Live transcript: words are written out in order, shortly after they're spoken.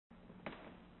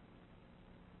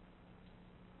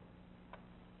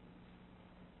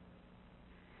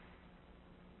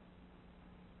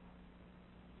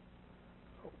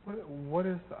What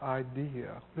is the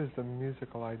idea? What is the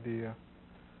musical idea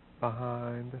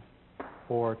behind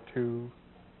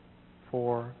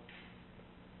 4/2/4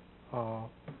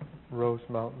 Rose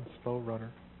Mountain Slow Runner?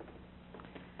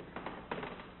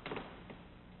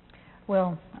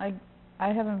 Well, I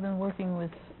haven't been working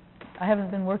with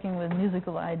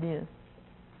musical ideas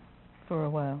for a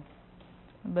while,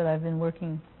 but I've been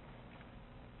working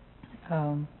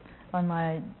on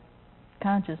my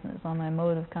consciousness, on my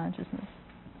mode of consciousness,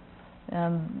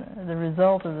 and the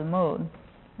result of the mode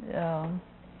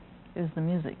is the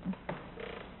music.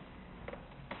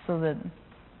 So that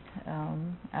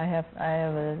I have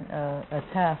a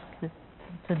task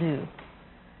to do,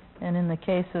 and in the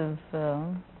case of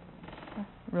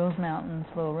Rose Mountain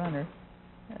Slow Runner,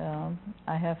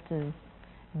 I have to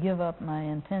give up my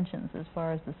intentions as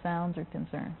far as the sounds are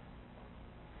concerned,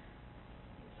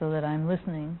 so that I'm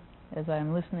listening. As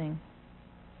I'm listening,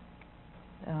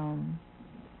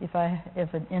 if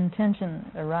an intention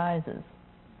arises,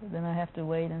 then I have to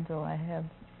wait until I have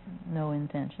no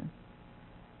intention,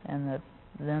 and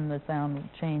then the sound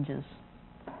changes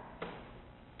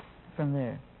from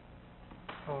there.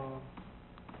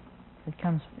 It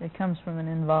comes from an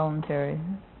involuntary.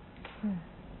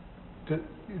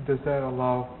 Does that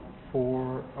allow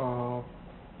for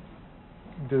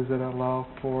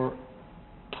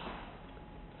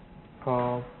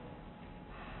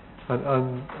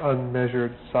an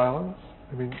unmeasured silence?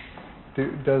 I mean,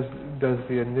 does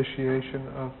the initiation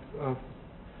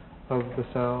of the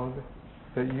sound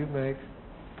that you make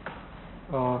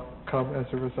come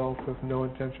as a result of no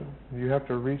intention? You have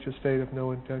to reach a state of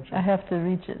no intention. I have to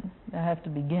reach it. I have to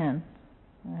begin.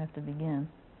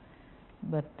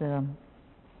 But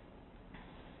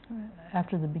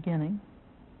after the beginning,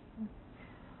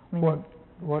 I mean,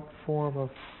 what form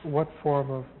of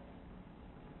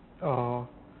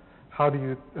how do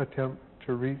you attempt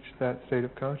to reach that state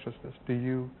of consciousness? Do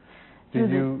you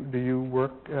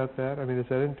work at that? I mean, is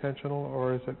that intentional,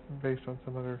 or is it based on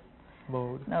some other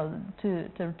mode? No, to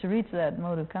reach that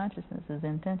mode of consciousness is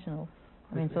intentional.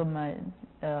 I mean, so my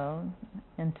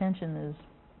intention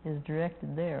is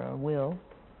directed there, or will,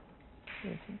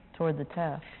 toward the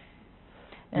task.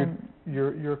 And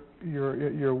your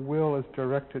will is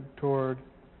directed toward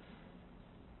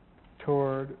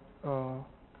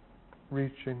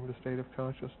reaching the state of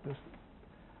consciousness,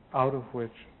 out of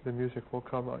which the music will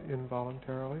come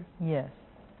involuntarily. Yes,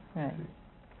 right.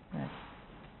 Right.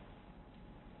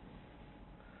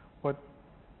 What?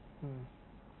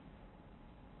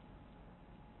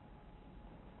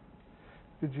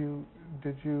 Did you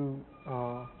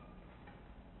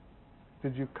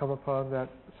come upon that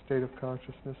state of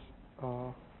consciousness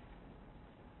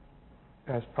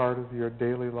as part of your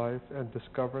daily life and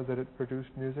discover that it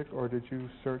produced music, or did you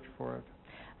search for it?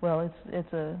 Well,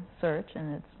 it's a search,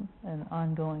 and it's an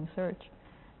ongoing search,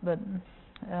 but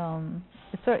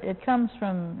it comes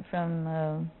from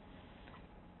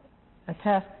a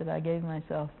task that I gave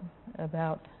myself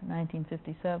about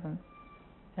 1957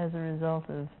 as a result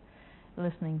of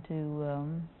listening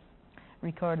to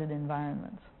recorded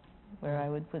environments, where I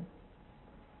would put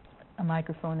a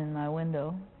microphone in my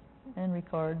window and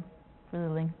record for the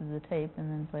length of the tape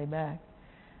and then play back.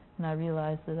 And I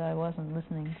realized that I wasn't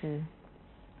listening to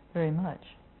very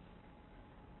much.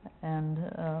 And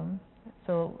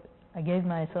so I gave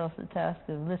myself the task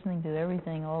of listening to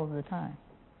everything all of the time,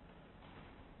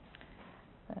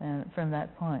 and from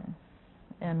that point,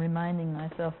 and reminding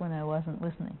myself when I wasn't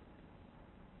listening.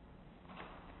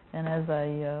 And as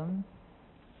I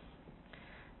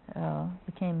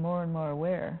became more and more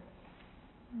aware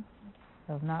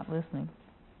of not listening,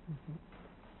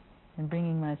 and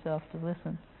bringing myself to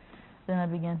listen, then I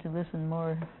began to listen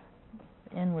more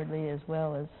inwardly as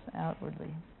well as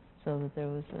outwardly, so that there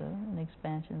was an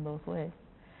expansion both ways.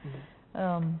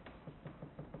 I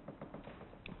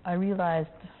realized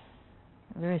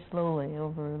very slowly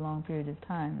over a long period of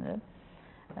time that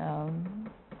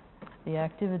the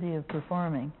activity of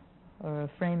performing, or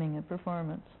of framing a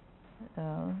performance,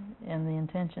 and the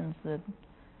intentions that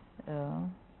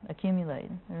accumulate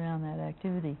around that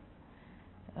activity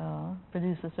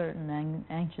produce a certain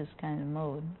anxious kind of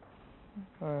mode,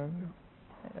 or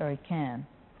it can.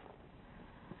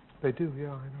 They do,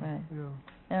 yeah, I know. Right. Yeah.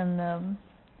 And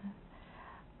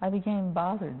I became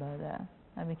bothered by that.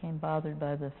 I became bothered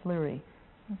by the flurry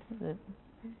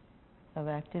of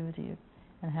activity,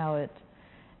 and how it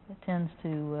tends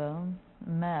to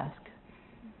mask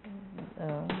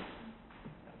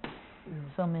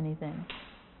so many things.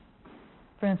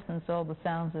 For instance, all the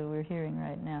sounds that we're hearing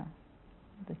right now,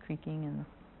 the creaking and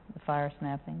the fire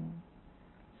snapping, and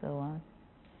so on.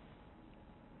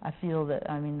 I feel that,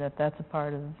 I mean, that's a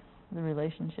part of the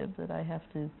relationship that I have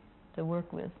to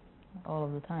work with all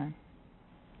of the time.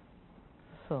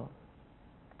 So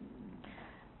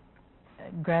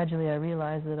gradually I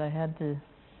realized that I had to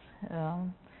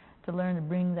learn to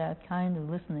bring that kind of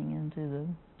listening into the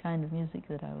kind of music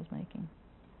that I was making,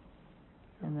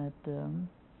 and that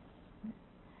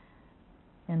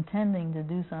intending to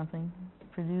do something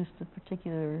produced a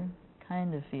particular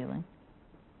kind of feeling,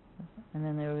 and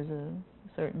then there was a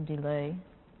certain delay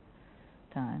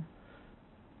time.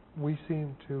 We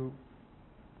seem to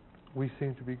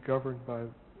be governed by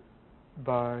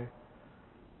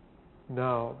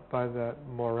that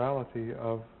morality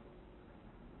of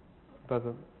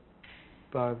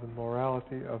by the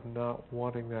morality of not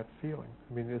wanting that feeling.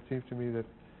 I mean, it seems to me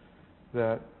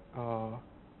that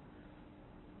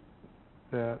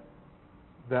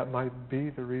might be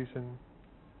the reason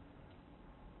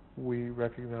we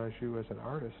recognize you as an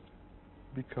artist,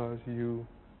 because you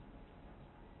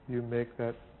make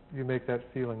that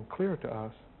feeling clear to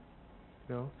us,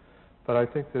 you know. But I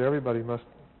think that everybody must.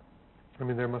 I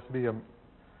mean, there must be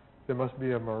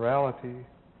a morality.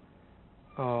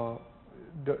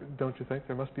 Don't you think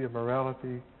there must be a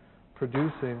morality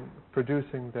producing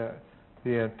the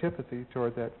antipathy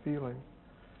toward that feeling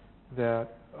that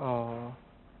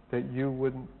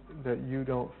you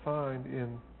don't find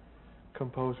in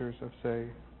composers of,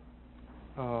 say,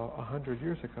 100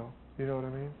 years ago. You know what I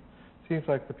mean? Seems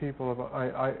like the people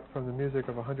from the music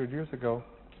of 100 years ago,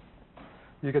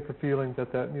 you get the feeling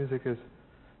that music is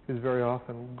very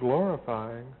often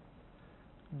glorifying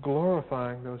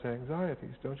those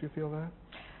anxieties. Don't you feel that?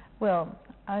 Well,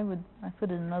 I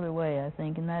put it another way, I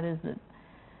think, and that is that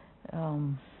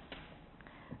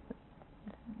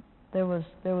there was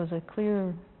a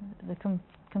clear,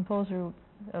 composer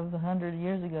of 100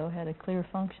 years ago had a clear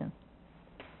function.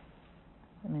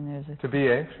 I mean, there's a... To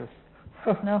be anxious.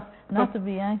 No, not to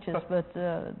be anxious, but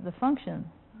the function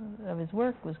of his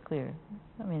work was clear.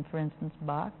 I mean, for instance,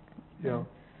 Bach. Yeah.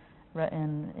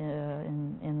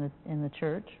 In the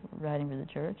church, writing for the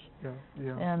church. Yeah,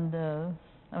 yeah. And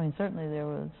I mean, certainly there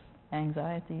was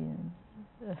anxiety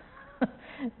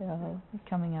and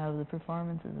coming out of the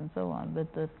performances and so on.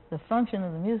 But the function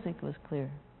of the music was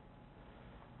clear.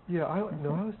 Yeah, I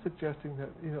was suggesting that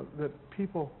that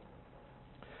people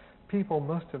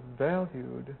must have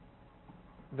valued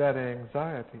that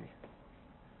anxiety,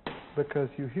 because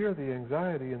you hear the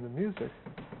anxiety in the music,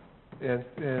 and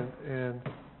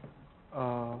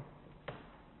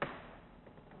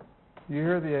you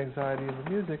hear the anxiety in the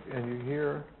music, and you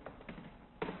hear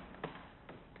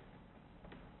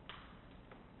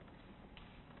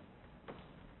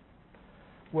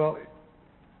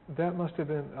that must have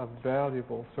been a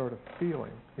valuable sort of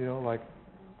feeling, like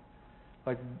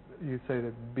you'd say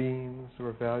that beans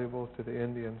were valuable to the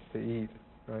Indians to eat,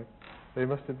 right? There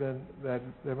must have been a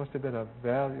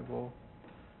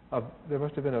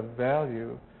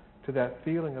value to that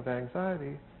feeling of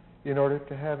anxiety in order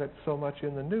to have it so much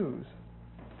in the news,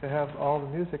 to have all the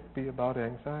music be about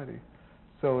anxiety.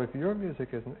 So if your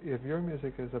music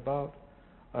is about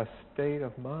a state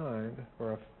of mind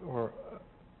or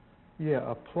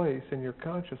a place in your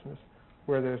consciousness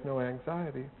where there's no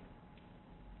anxiety,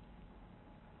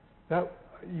 that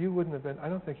you wouldn't have been. I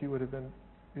don't think you would have been.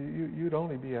 You'd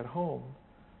only be at home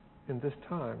in this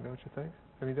time, don't you think?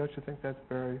 I mean, don't you think that's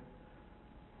very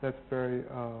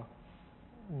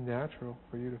natural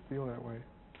for you to feel that way?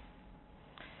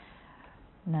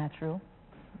 Natural.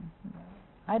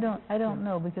 I don't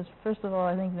know, because first of all,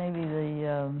 I think maybe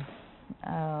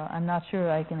I'm not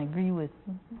sure I can agree with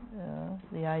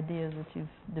the ideas that you've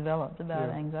developed about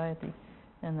anxiety,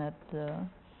 and that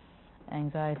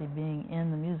anxiety being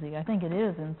in the music. I think it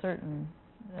is in certain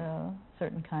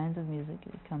kinds of music.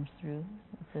 It comes through.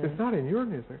 It's not in your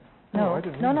music. No, I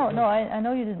didn't no. mean that. I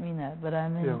know you didn't mean that, but I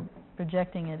mean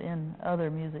projecting it in other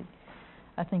music.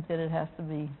 I think that it has to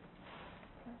be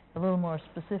a little more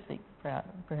specific,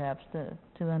 perhaps, to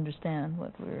understand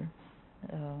what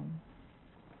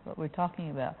we're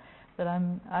talking about. But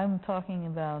I'm talking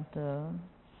about the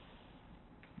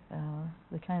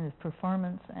kind of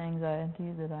performance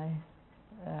anxiety that I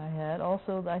had.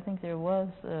 Also, I think there was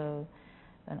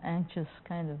an anxious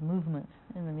kind of movement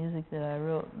in the music that I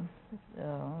wrote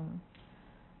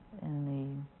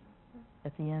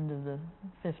at the end of the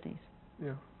 50s.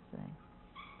 Yeah.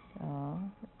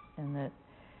 And that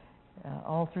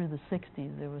all through the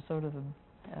 60s there was sort of a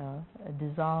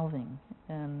dissolving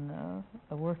and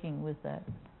a working with that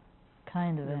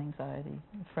kind of anxiety,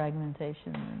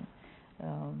 fragmentation,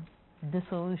 and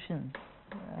dissolution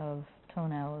of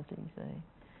tonality, say,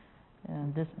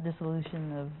 and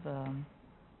dissolution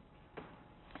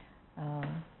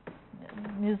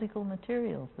musical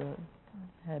materials that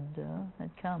had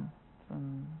come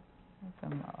from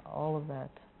all of that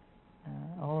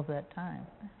time.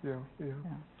 Yeah.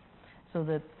 So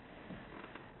that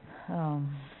I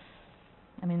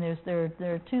mean, there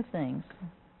are two things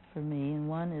for me, and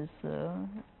one is the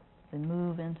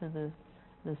move into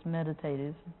this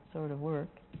meditative sort of work,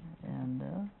 and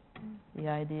the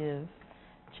idea of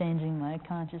changing my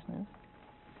consciousness,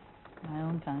 my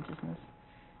own consciousness,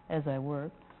 as I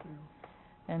work.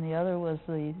 And the other was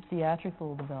the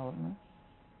theatrical development,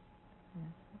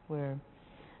 where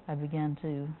I began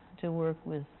to work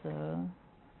with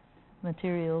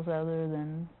materials other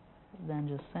than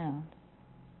just sound,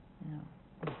 you know.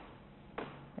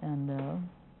 And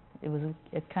it was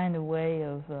a kind of way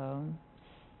of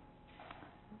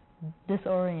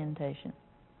disorientation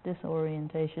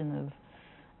of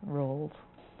roles,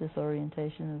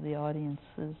 disorientation of the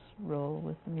audience's role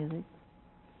with the music,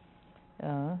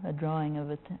 a drawing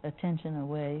of attention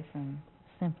away from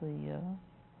simply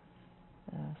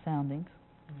soundings,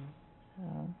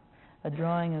 a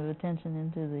drawing of attention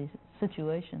into the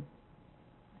situation,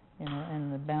 you know,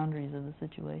 and the boundaries of the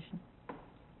situation.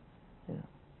 Yeah.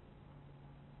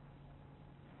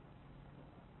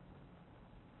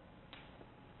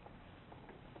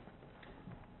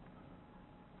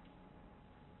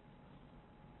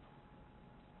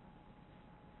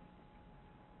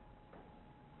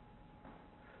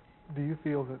 Do you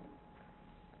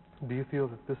feel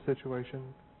that this situation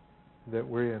that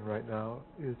we're in right now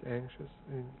is anxious,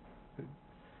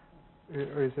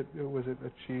 or was it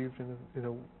achieved in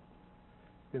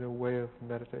a way of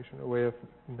meditation, a way of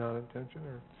non-intention,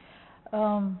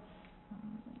 or?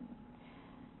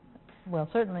 Well,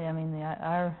 certainly. I mean,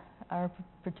 our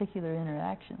particular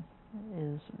interaction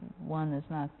is one that's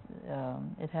not.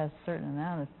 It has a certain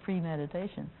amount of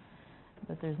premeditation,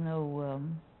 but there's no.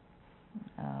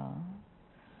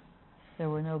 There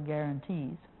were no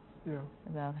guarantees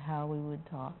about how we would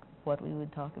talk, what we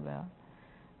would talk about,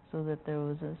 so that there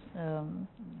was this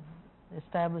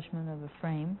establishment of a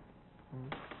frame,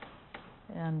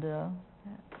 and a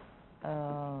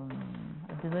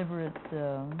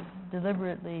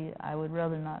deliberately, I would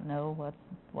rather not know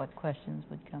what questions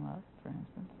would come up, for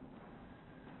instance.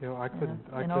 You know, I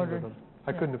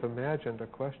couldn't have imagined a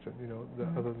question, you know,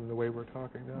 other than the way we're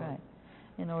talking now. Right.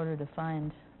 In order to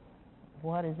find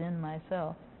what is in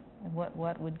myself and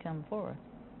what would come forth,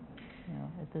 you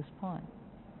know, at this point.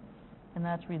 And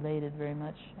that's related very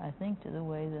much, I think, to the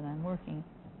way that I'm working,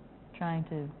 trying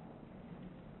to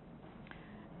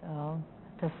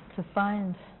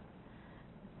find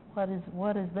what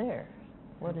is there,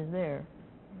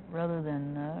 rather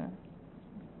than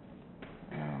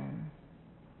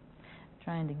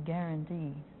trying to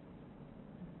guarantee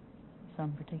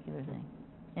some particular thing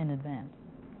in advance.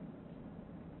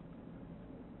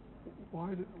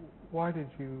 Why did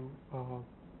you?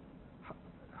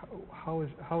 How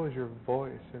is your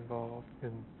voice involved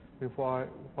in? Why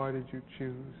did you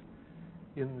choose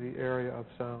in the area of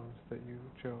sounds that you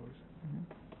chose?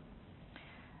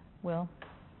 Well,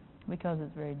 because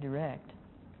it's very direct.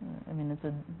 I mean, it's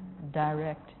a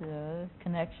direct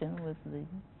connection with the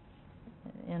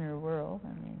inner world.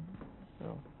 I mean,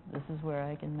 so this is where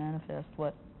I can manifest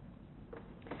what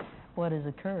is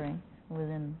occurring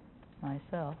within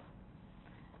myself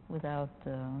without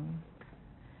a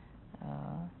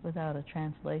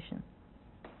translation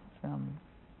from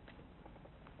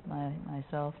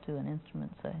myself to an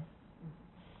instrument, say.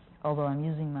 Although I'm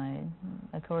using my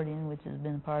accordion, which has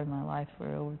been part of my life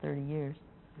for over 30 years.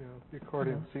 Yeah, the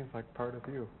accordion seems like part of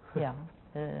you. Yeah,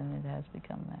 and it has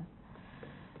become that.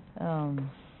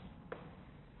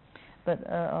 But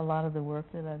a lot of the work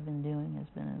that I've been doing has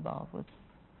been involved with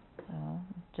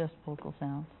just vocal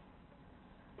sounds,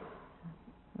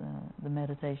 the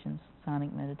meditations,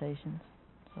 sonic meditations,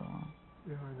 so on.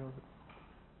 Yeah, I know that.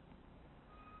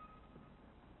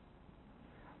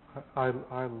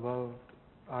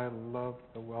 I loved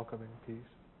the welcoming piece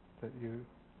that you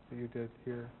did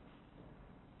here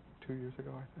 2 years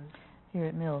ago, I think. Here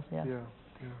at Mills, yeah. Yeah.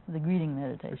 The greeting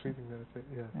meditation. The greeting meditation,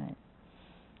 yeah. Right.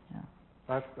 Yeah.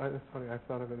 It's funny. I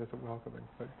thought of it as a welcoming,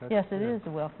 but yes, it is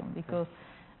a welcome because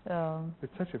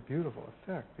it's such a beautiful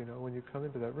effect. You know, when you come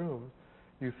into that room,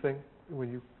 you think when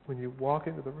you walk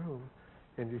into the room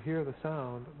and you hear the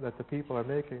sound that the people are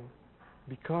making,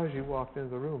 because you walked into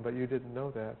the room, but you didn't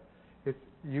know that.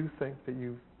 You think that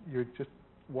you're just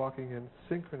walking in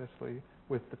synchronously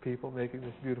with the people making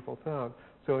this beautiful sound.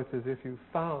 So it's as if you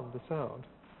found the sound.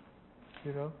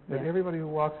 You know, and everybody who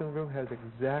walks in the room has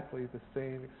exactly the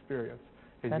same experience,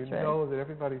 and That's you know that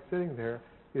everybody sitting there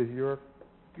is your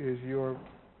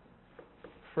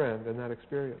friend in that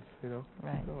experience, you know?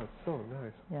 Right. Oh, it's so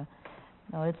nice. Yeah.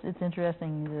 No, it's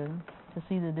interesting to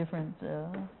see the different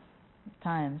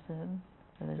times that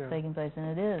it's taking place,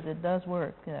 and it does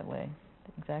work that way,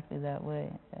 exactly that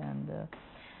way. And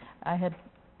I had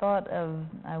thought of,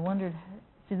 I wondered,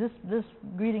 see, this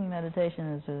greeting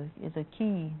meditation is a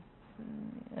key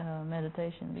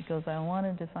meditation, because I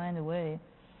wanted to find a way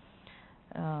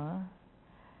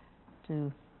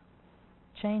to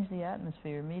change the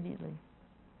atmosphere immediately.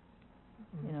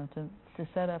 You know, to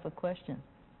set up a question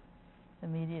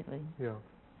immediately. Yeah.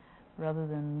 Rather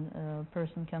than a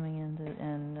person coming in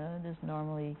and just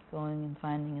normally going and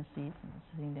finding a seat and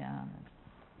sitting down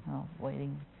and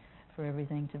waiting for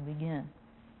everything to begin.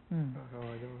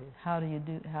 How do you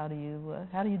do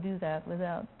that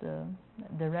without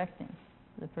directing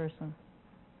the person?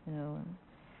 You know,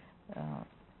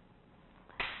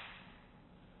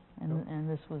 and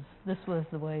this was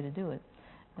the way to do it.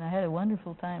 And I had a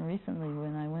wonderful time recently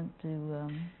when I went to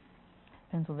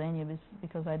Pennsylvania,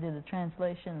 because I did a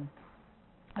translation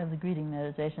of the greeting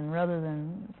meditation rather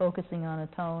than focusing on a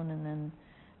tone and then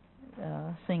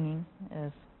singing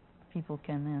as people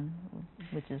can then,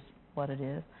 which is what it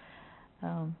is.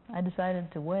 I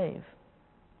decided to wave,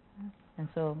 and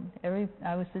so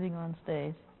I was sitting on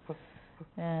stage,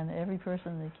 and every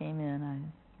person that came in, I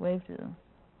waved to them,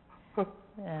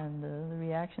 and the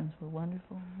reactions were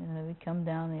wonderful. You know, they'd come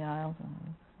down the aisles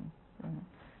and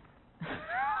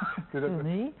Did to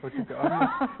me? Did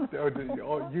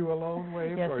you alone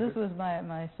wave? Yes, or this was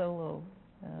my solo.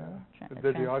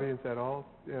 Did the audience at all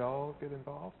get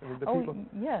involved? I mean, the people,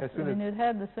 yes. I mean, it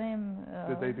had the same.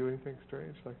 Did they do anything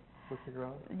strange, like looking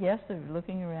around? Yes, they were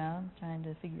looking around, trying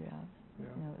to figure out.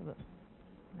 Yeah. You know,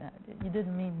 you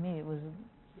didn't mean me. It was.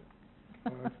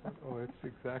 It's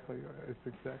exactly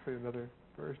another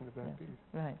version of that piece.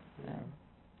 Right. Yeah.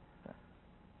 Right.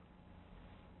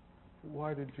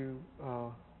 Why did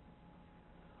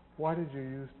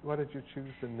you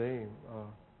choose the name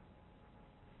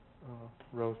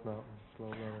Rose Mountain Slow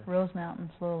Runner? Rose Mountain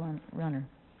Slow Runner.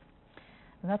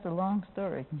 And that's a long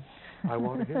story. I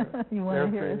want to hear it. You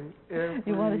want to hear it?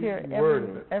 You want to hear word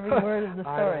of it. Every word of the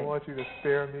story. I don't want you to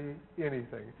spare me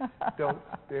anything. Don't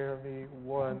spare me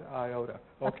one iota.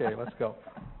 Okay, let's go.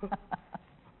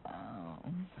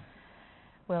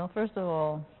 Well, first of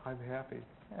all, I'm happy.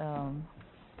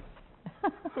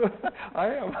 I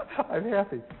am. I'm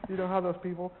happy. You know how those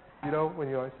people, when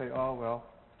you always say, oh, well,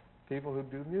 people who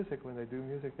do music, when they do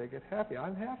music, they get happy.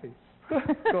 I'm happy.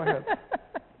 Go ahead.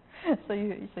 So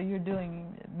you're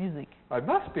doing music. I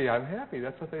must be. I'm happy.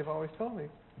 That's what they've always told me.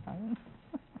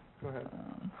 Go ahead.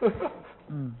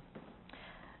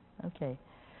 Okay.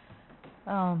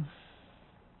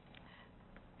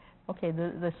 Okay.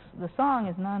 The song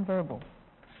is nonverbal.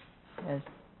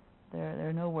 There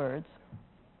are no words,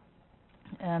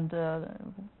 and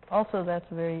also that's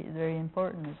very, very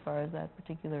important as far as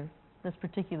this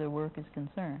particular work is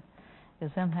concerned.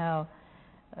 Because somehow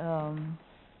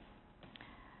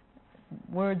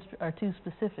words are too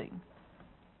specific,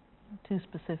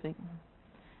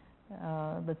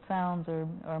 but sounds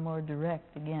are more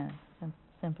direct again.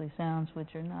 Simply sounds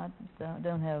which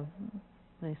don't have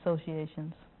the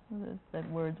associations that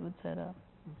words would set up.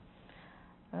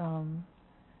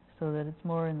 So that it's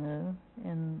more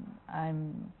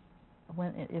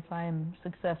if I'm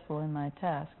successful in my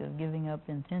task of giving up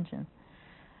intention,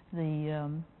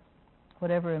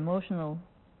 whatever emotional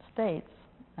states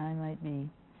I might be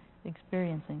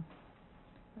experiencing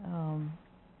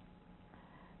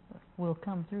will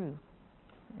come through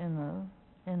in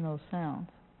those sounds.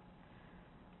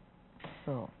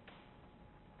 So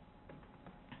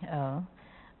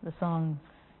the song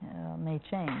may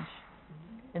change.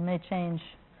 It may change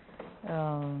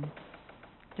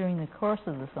during the course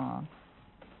of the song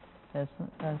as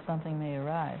something may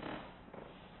arise,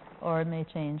 or it may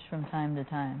change from time to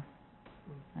time.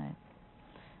 Right.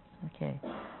 Okay.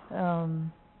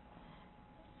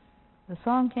 The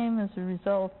song came as a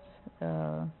result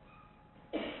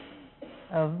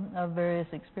of various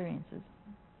experiences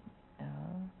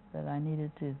that I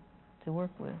needed to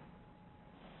work with,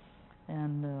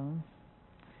 and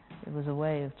it was a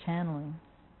way of channeling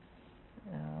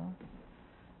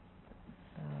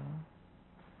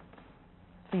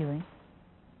feeling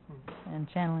and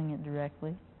channeling it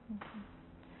directly.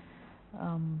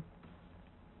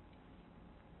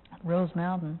 Rose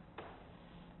Mountain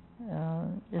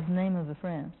is the name of a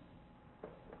friend,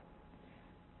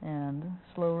 and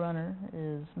Slow Runner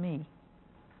is me.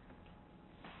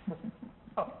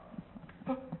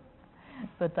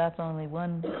 But that's only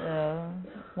one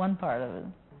part of it.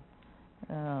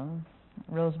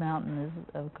 Rose Mountain is,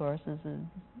 of course, is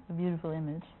a beautiful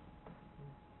image.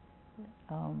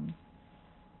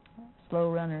 Slow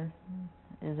runner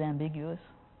is ambiguous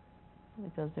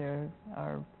because there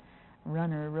are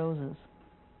runner roses.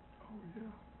 Oh, yeah.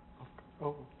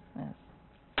 Oh. Yes.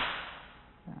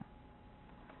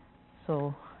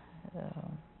 So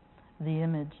the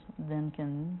image then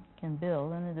can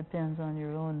build, and it depends on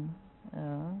your own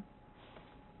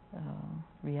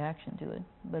reaction to it.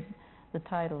 But the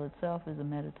title itself is a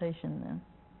meditation then.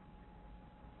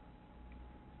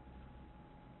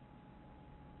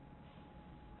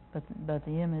 But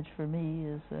the image for me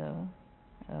is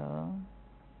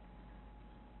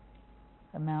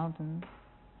a mountain,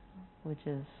 which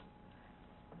is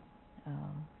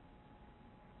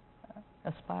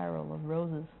a spiral of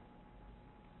roses,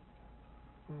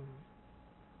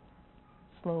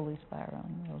 slowly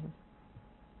spiraling roses.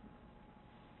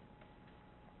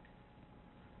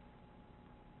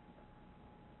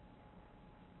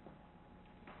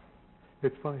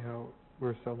 It's funny how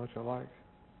we're so much alike.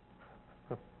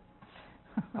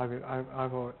 I mean,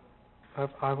 I've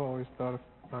always thought of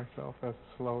myself as a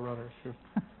slow runner too.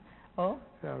 Oh?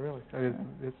 Yeah, really.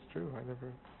 It's true. I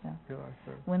never realized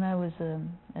that. When I was a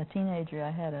teenager,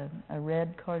 I had a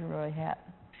red corduroy hat,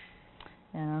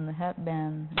 and on the hat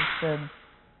band it said.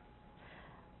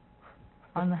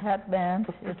 On the hat band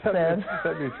it said.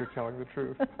 That means you're telling the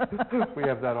truth. We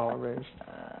have that all arranged.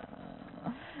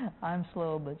 I'm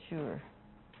slow but sure.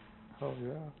 Oh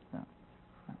yeah. So.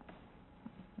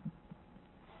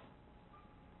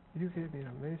 You gave me an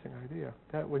amazing idea.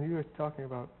 That when you were talking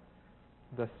about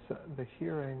the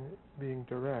hearing being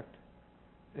direct,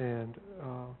 and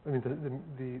I mean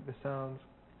the sounds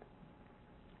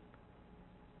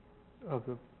of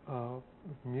the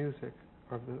music,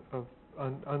 or of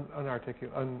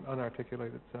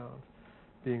unarticulated sounds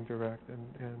being direct,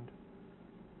 and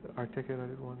the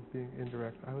articulated ones being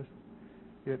indirect.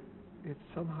 It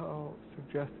somehow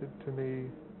suggested to me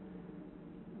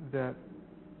that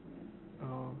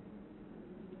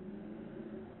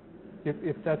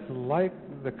if that's like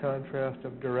the contrast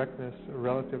of directness,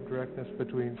 relative directness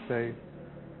between, say,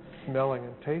 smelling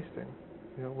and tasting,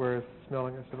 whereas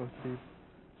smelling is supposed to be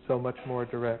so much more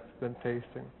direct than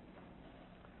tasting,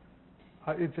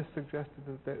 it just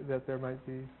suggested that there might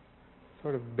be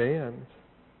sort of bands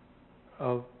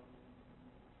of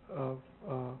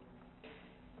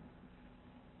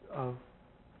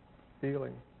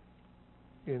feeling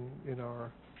in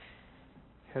our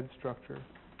head structure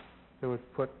that would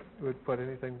put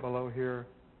anything below here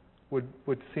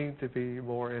would seem to be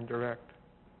more indirect,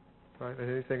 right? And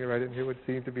anything right in here would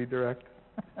seem to be direct.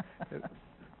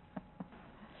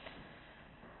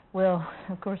 Well,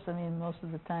 of course, I mean, most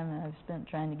of the time I've spent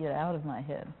trying to get out of my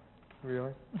head.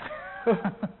 Really? So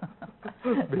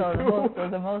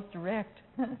the most direct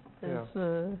Yeah.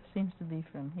 Seems to be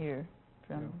from here,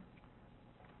 from. Yeah.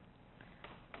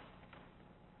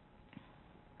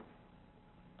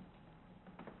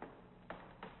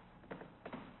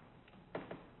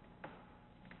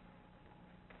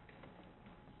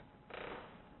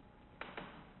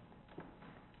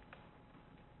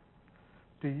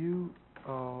 Do you,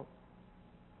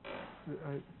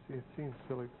 it seems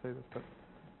silly to say this, but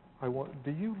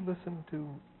do you listen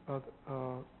to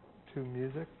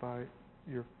music by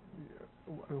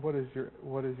what is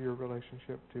your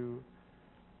relationship to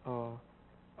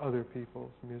other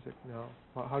people's music now?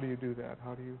 How do you do that?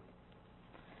 How do you?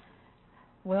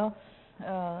 Well,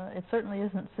 it certainly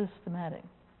isn't systematic.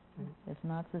 It's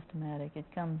not systematic.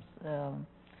 It comes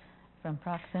from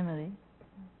proximity.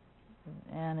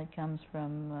 And it comes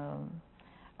from.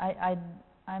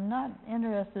 I'm not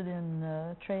interested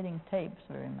in trading tapes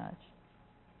very much.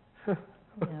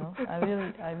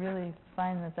 I really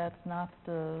find that that's not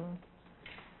a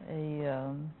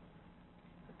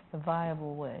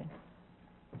viable way,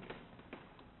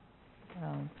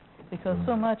 because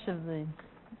so much of the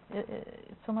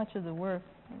work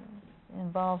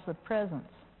involves the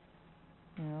presence,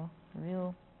 the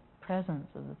real presence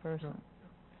of the person.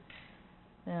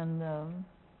 And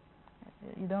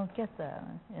you don't get that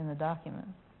in the document.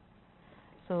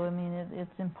 So, I mean,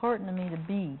 it's important to me to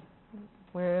be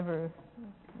wherever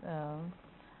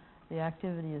the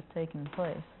activity is taking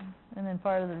place. And then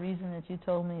part of the reason that you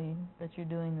told me that you're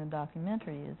doing the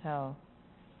documentary is how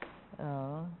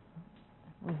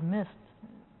we've missed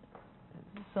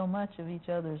so much of each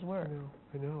other's work.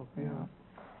 I know, yeah.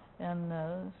 And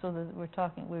so that we're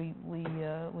talking, we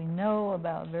know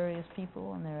about various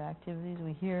people and their activities.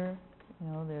 We hear,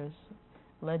 there's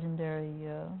legendary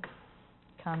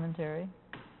commentary,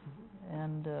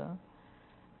 and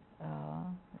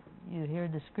you hear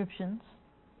descriptions,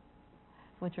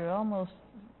 which are almost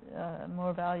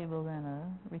more valuable than a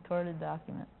recorded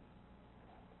document.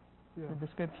 Yeah. The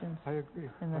descriptions I agree.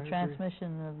 and the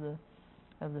transmission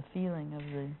of the feeling of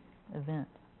the event.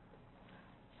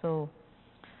 So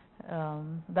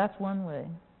that's one way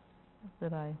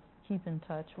that I keep in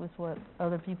touch with what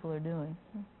other people are doing,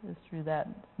 is through that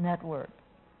network,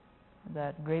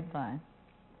 that grapevine.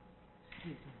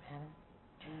 Excuse me, madam.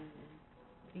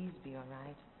 These be all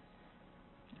right?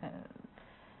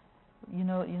 You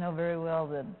know very well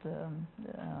that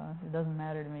it doesn't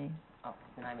matter to me. Oh,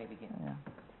 then I may begin. Yeah.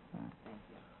 Thank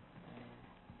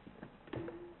you.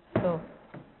 So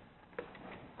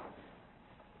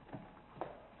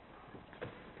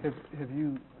have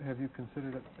you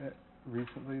considered it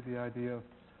recently the idea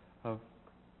of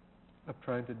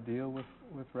trying to deal with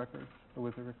records, or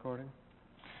with the recording?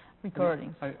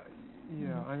 recording. I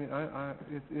mean,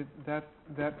 that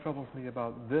troubles me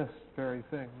about this very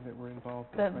thing that we're involved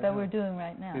in right That now. we're doing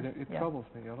right now. It yeah. troubles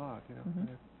me a lot, you know.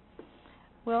 Mhm.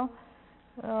 Well,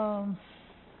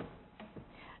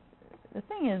 the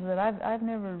thing is that I've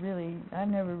never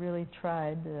really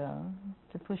tried to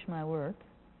push my work,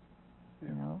 Yeah.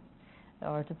 you know,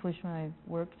 or to push my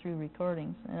work through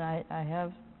recordings, and I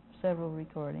have several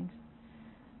recordings.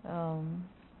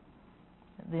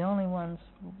 The only ones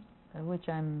which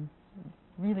I'm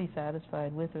really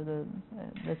satisfied with are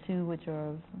the two which are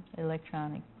of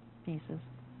electronic pieces,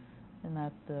 and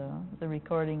that the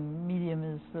recording medium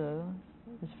is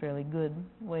fairly good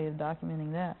way of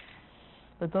documenting that.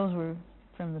 But those were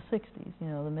from the 60s, you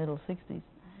know, the middle 60s,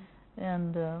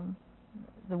 and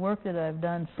the work that I've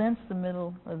done since the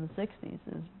middle of the 60s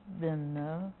has been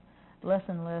less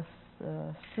and less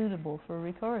suitable for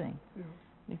recording, Yeah.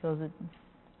 because it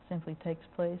simply takes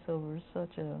place over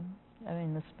such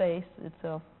the space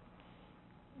itself,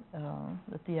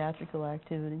 the theatrical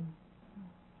activity,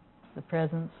 the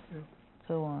presence, Yeah.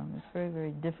 so on. It's very,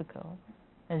 very difficult,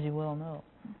 as you well know,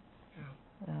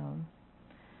 Yeah.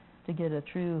 to get a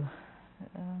truly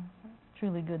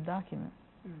good document.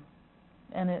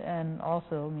 And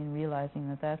also, I mean, realizing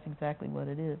that that's exactly what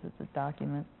it is. It's a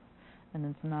document, and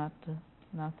it's not the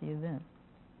event.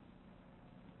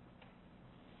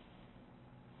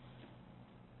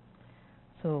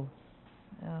 So,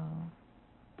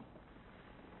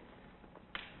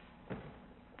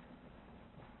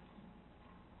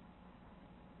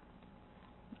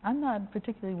 I'm not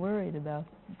particularly worried about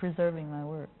preserving my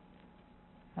work.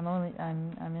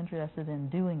 I'm interested in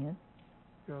doing it,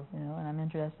 Yeah. you know, and I'm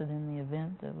interested in the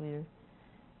event that we're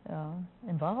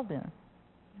involved in,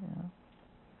 you know.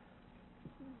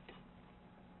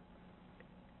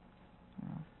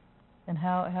 And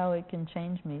how it can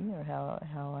change me, or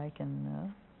how I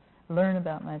can learn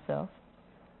about myself.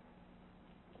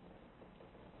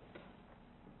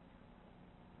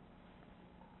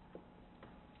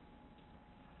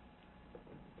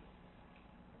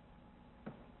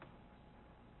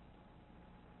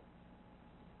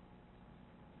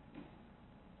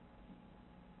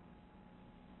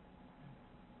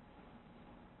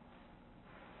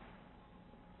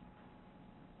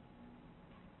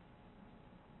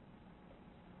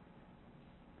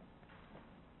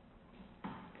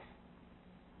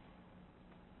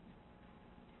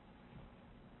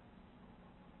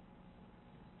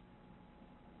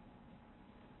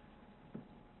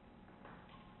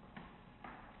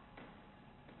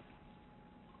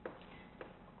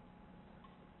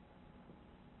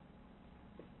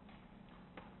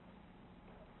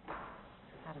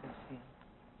 How does this feel?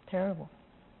 Terrible.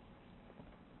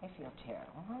 I feel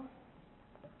terrible, huh?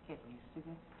 Get used to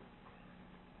this.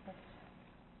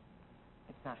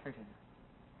 It's not hurting.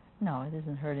 No, it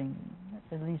isn't hurting,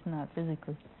 at least not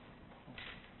physically.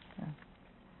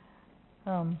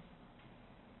 Yeah.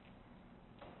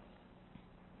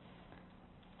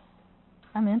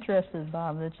 I'm interested,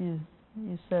 Bob, that you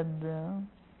said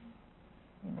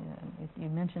you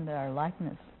mentioned our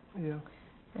likeness, Yeah.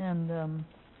 and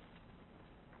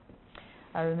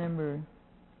I remember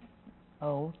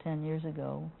 10 years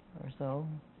ago or so,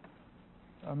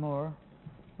 or more,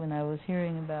 when I was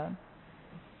hearing about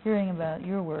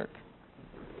your work,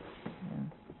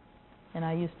 and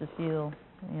I used to feel,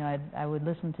 you know, I would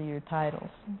listen to your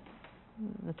titles,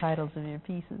 the titles of your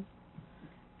pieces,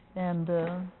 and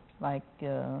like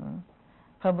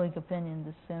Public Opinion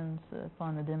Descends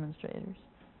Upon the Demonstrators,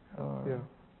 or Yeah.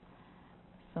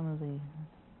 some of the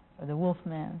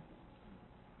Wolfman,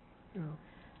 Yeah.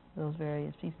 those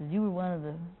various pieces. You were one of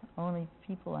the only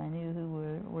people I knew who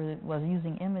was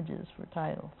using images for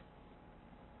titles.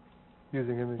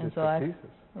 Using images And so for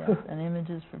pieces. Yeah, and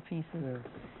images for pieces. Yeah.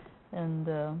 And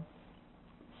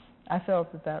I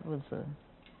felt that was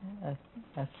a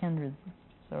kindred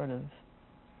sort of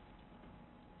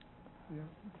Yeah.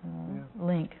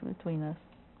 link between us.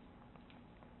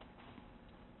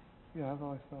 Yeah, I've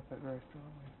always felt that very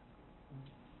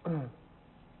strongly.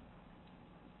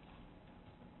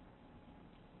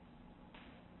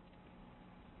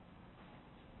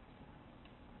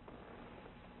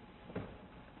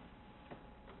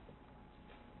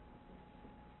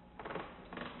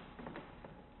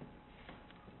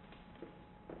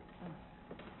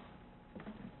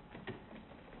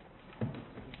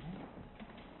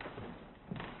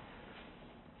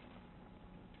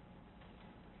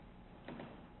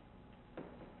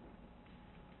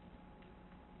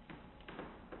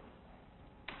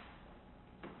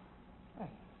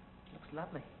 Looks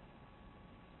lovely.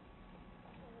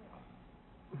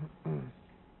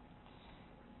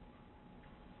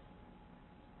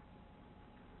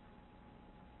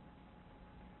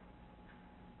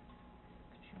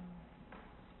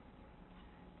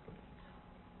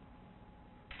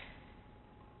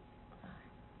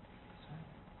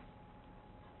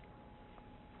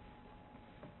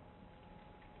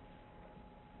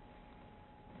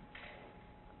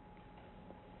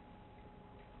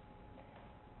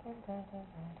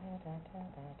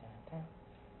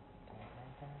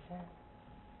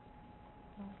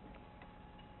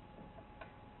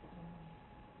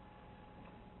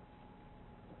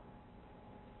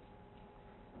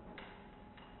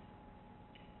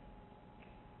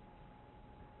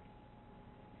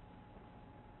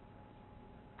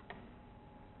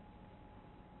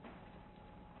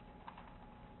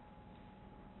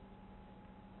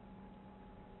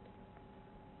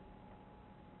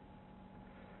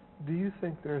 Do you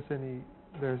think there's any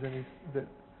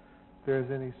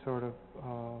sort of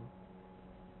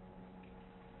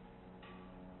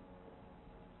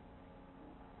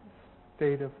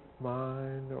state of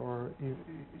mind or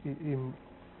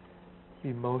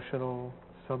emotional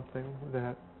something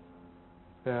that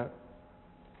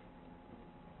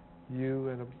you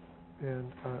and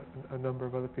a number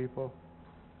of other people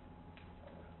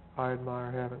I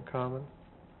admire have in common?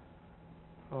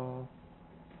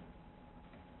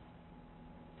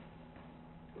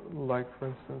 Like, for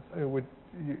instance,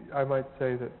 I might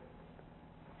say that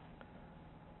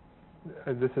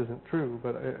this isn't true,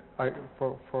 but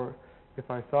for if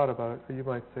I thought about it, you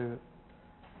might say that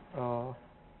well,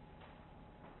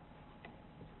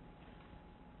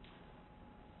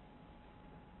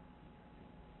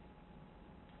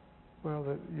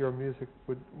 that your music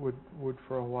would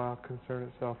for a while concern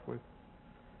itself with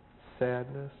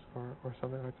sadness or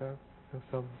something like that,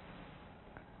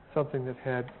 something that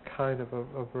had kind of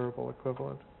a verbal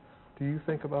equivalent. Do you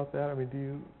think about that? I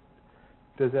mean,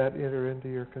 does that enter into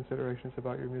your considerations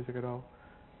about your music at all?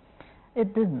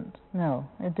 It didn't. No,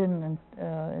 it didn't.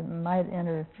 It might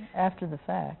enter after the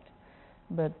fact,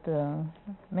 but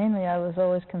mainly I was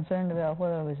always concerned about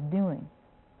what I was doing.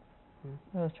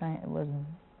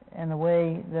 And the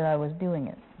way that I was doing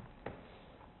it.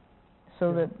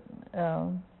 So that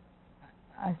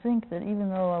I think that even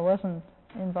though I wasn't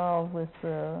involved with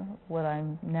what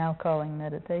I'm now calling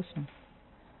meditation,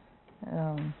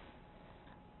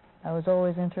 I was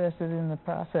always interested in the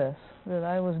process that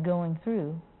I was going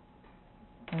through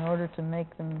in order to make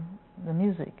the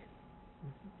music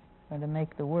or to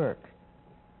make the work.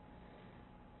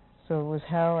 So it was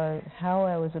how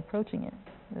I was approaching it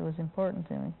that was important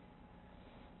to me.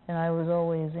 And I was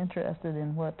always interested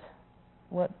in what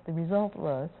the result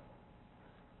was,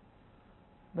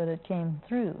 but it came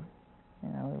through.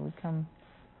 It would come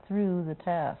through the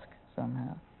task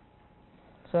somehow.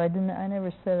 So I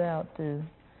never set out to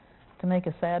make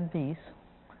a sad piece,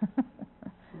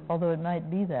 although it might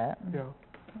be that. Yeah.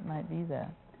 It might be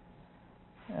that.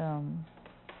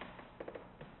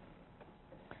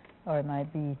 Or it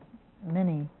might be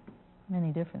many,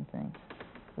 many different things,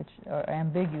 which are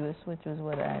ambiguous, which was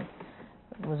what I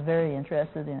was very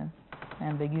interested in,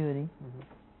 ambiguity.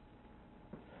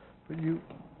 Mm-hmm.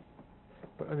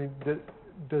 But I mean,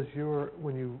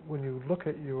 when you look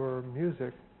at your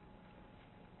music,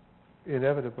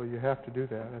 inevitably you have to do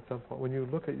that at some point. When you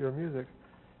look at your music,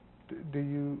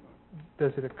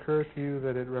 does it occur to you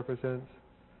that it represents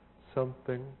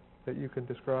something that you can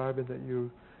describe and that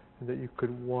you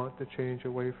could want to change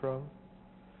away from?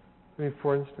 I mean,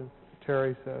 for instance,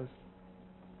 Terry says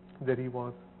that he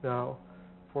wants now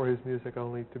for his music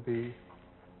only to be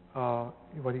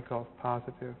what he calls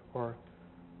positive, or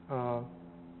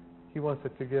he wants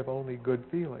it to give only good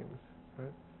feelings,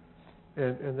 right?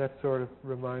 And that sort of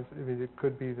reminds. I mean, it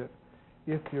could be that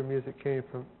if your music came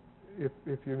from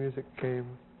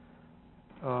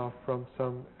from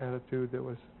some attitude that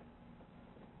was,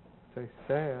 say,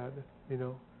 sad,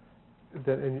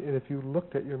 and if you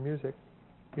looked at your music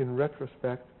in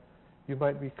retrospect, you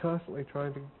might be constantly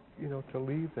trying to, to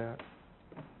leave that.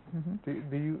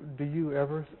 Do you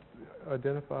ever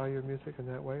identify your music in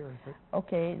that way, or is it?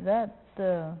 Okay, that's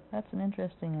an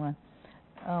interesting one.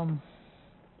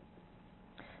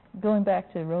 Going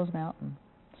back to Rose Mountain,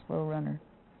 Slow Runner.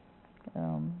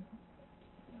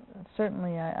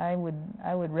 Certainly, I would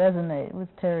resonate with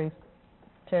Terry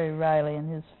Riley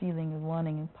and his feeling of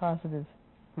wanting positive,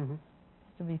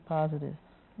 to be positive,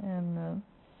 and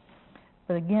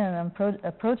but again, I'm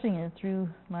approaching it through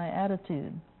my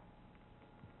attitude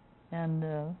and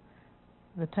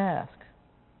the task,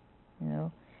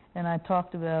 And I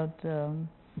talked about the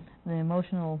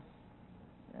emotional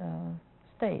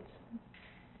states,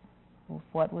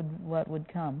 what would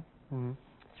come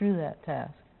through that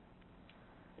task.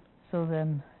 So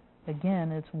then,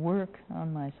 again, it's work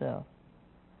on myself.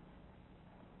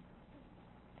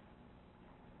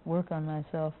 Work on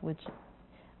myself, which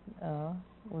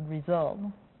would result.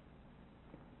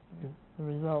 The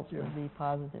results would be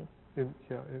positive.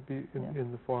 It'd be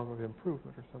in the form of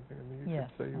improvement or something. I mean, you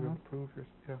could say you improve your.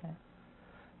 Okay.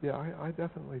 Yeah, I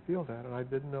definitely feel that, and I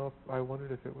didn't know if I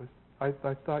wondered if it was. I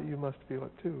thought you must feel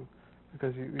it too,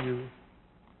 because you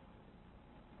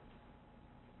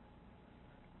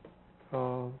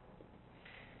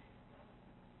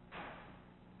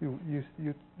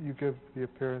give the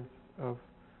appearance of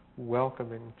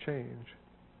welcoming change.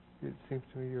 It seems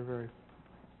to me you're very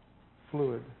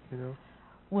fluid,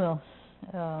 Well,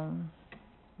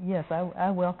 yes, I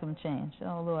welcome change,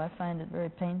 although I find it very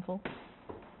painful.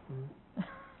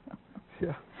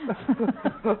 Yeah.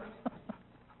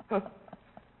 But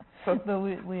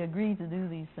we agree to do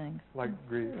these things. Like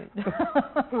grief. Excuse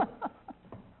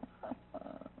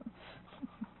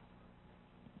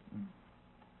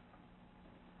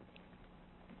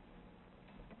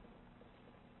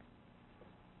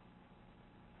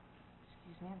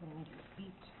me, I'm going to need your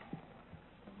feet.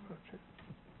 Okay.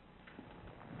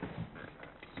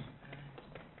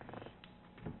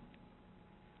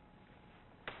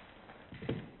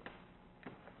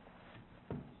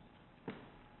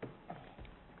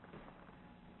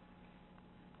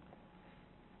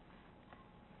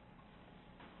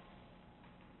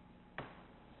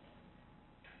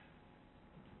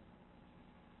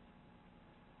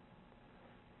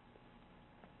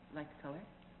 Like the color?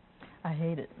 I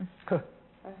hate it.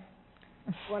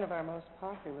 It's one of our most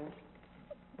popular,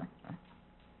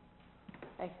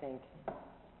 I think.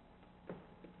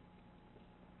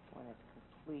 One is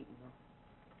complete,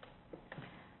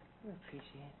 I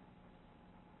appreciate it.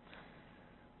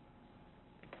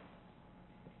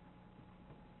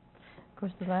 Of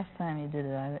course, the last time you did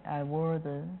it, I wore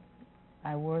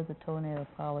the toenail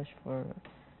polish for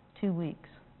 2 weeks.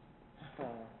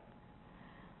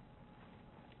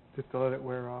 Just to let it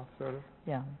wear off, sort of?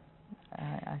 Yeah.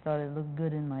 I thought it looked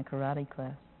good in my karate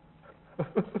class.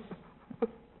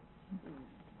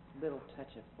 Little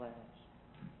touch of flash.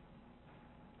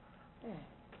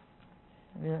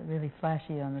 Really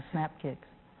flashy on the snap kicks.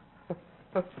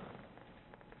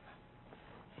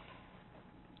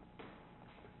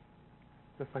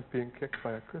 Just like being kicked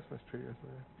by a Christmas tree, isn't it?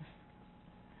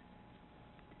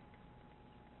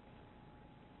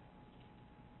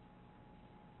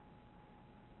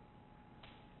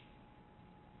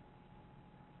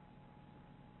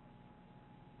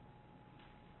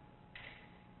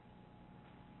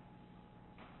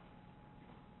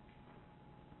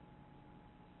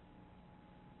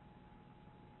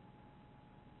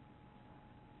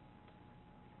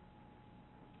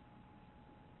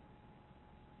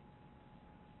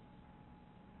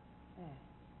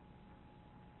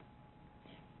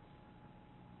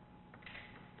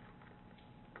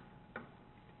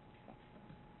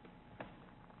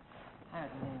 How are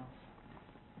the nails?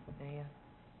 They,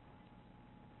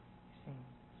 seem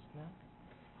snug?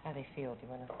 How they feel? Do you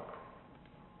want to...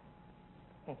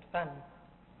 It's fun.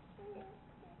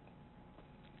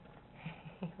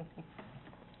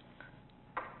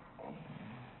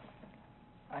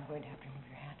 I'm going to have to remove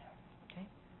your hat, okay?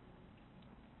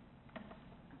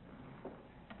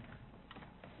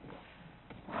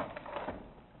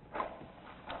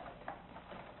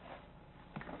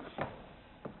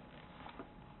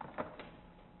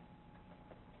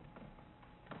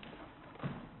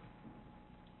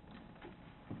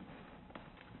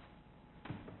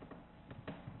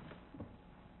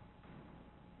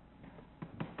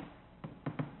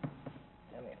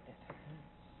 Tell me if this hurts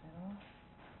at all.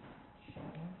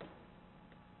 Shouldn't.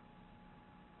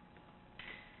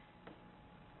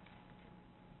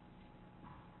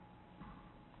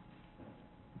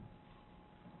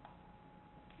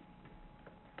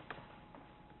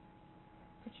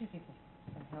 few people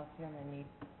can help you, and I need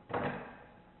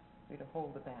you to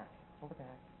hold the back of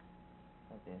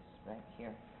this right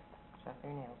here. Shut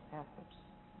their nails backwards.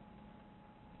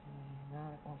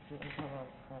 Now it won't do it until on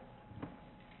the front.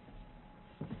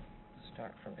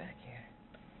 Start from back here.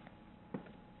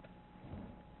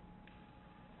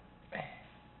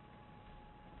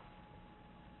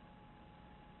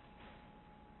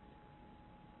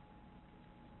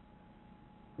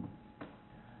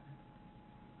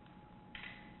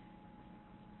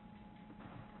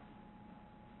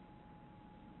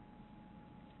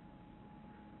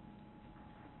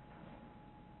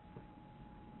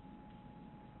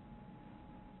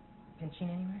 Pinching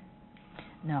anywhere?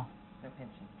 No, No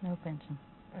pinching. no pinching.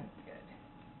 That's good.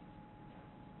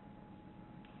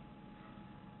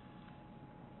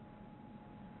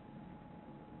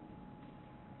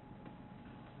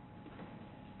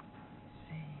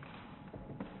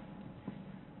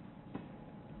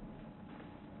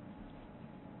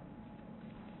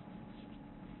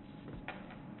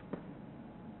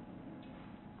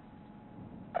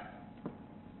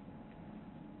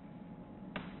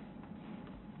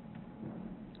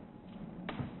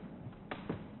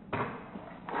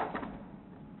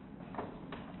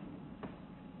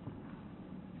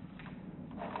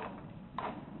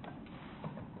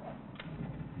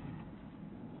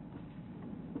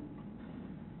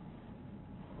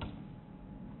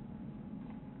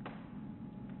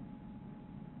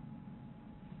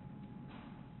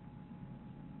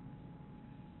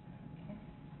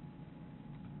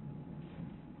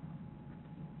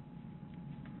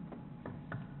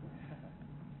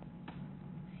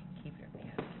 Keep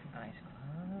your eyes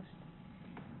closed.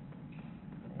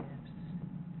 Lips.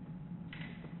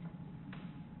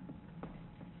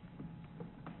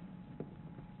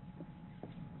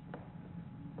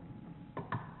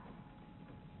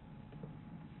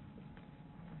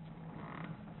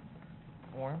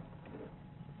 Warm?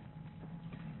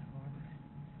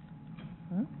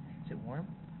 Hmm? Is it warm?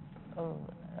 Oh,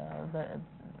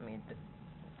 I mean,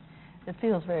 it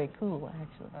feels very cool,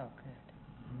 actually. oh, good.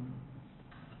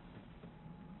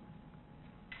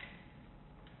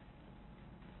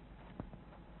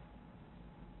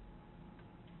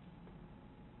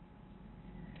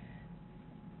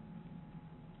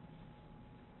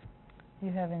 Do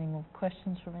you have any more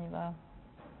questions for me, Bob?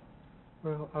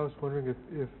 Well, I was wondering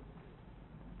if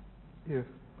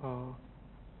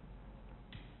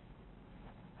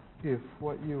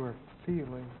what you are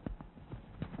feeling,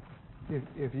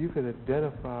 if you could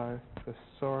identify the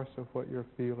source of what you're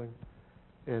feeling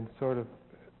and sort of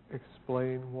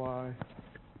explain why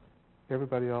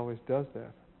everybody always does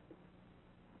that.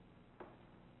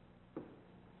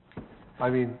 I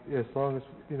mean, as long as,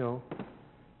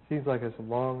 seems like as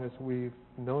long as we've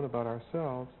known about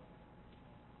ourselves,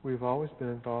 we've always been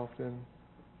involved in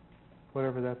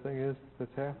whatever that thing is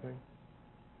that's happening.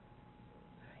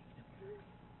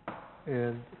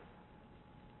 And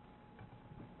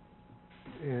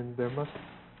there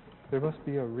must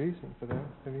be a reason for that.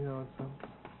 And you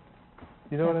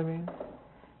know what I mean?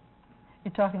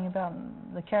 You're talking about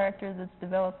the character that's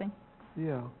developing?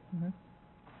 Yeah. Mm-hmm.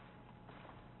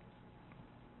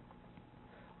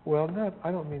 Well,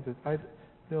 I don't mean to. I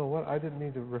didn't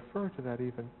mean to refer to that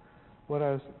even. What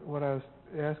I was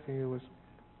asking you was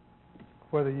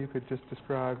whether you could just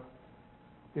describe,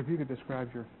 if you could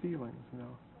describe your feelings,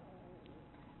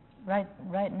 Right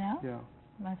now? Yeah.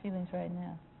 My feelings right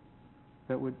now.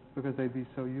 That would, because they'd be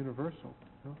so universal.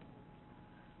 No?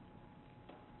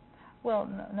 Well,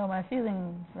 no, my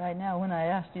feeling right now, when I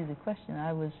asked you the question,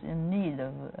 I was in need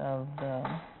of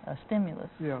a stimulus.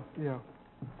 Yeah.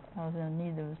 I was in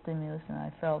need of a stimulus, and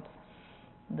I felt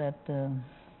that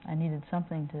I needed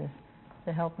something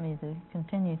to help me to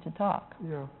continue to talk.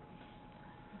 Yeah.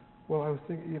 Well, I was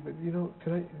thinking, but do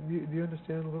you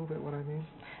understand a little bit what I mean?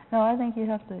 No, I think you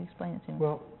have to explain it to me.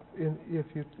 Well, if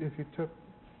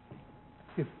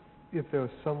there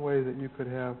was some way that you could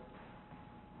have,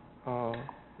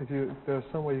 if there was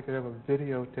some way you could have a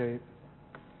videotape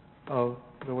of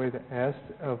the way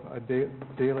of a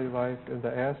daily life in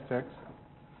the Aztecs,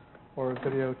 or a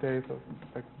videotape of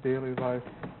like daily life,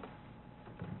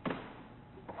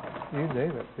 you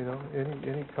name it,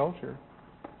 any culture,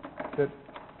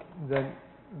 then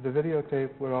the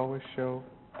videotape would always show.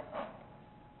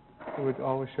 It would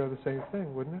always show the same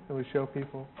thing, wouldn't it? It would show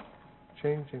people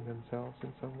changing themselves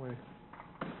in some way.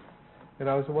 And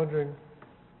I was wondering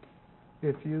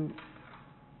if you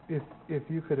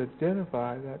could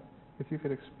identify that, if you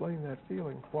could explain that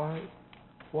feeling. Why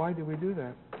do we do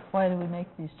that? Why do we make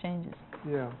these changes?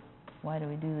 Yeah. Why do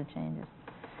we do the changes?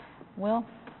 Well,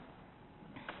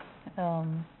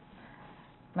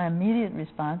 my immediate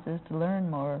response is to learn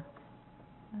more,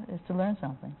 is to learn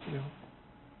something, Yeah.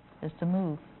 is to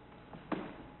move,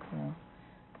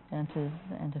 and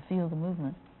to feel the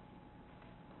movement.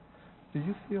 Do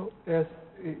you feel, as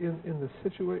in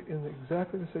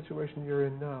exactly the situation you're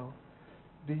in now,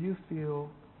 do you feel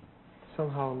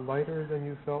somehow lighter than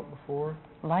you felt before?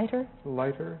 Lighter?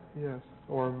 Lighter, yes,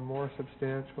 or more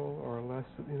substantial, or less.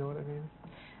 You know what I mean?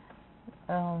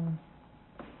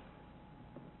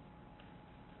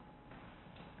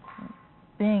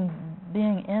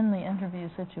 Being in the interview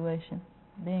situation,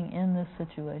 being in this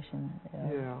situation,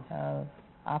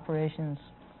 operations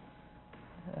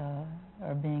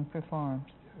are being performed.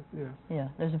 Yes. Yeah,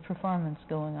 there's a performance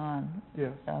going on.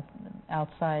 Yes.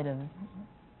 Outside of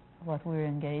what we're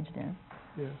engaged in.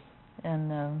 Yes.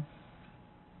 And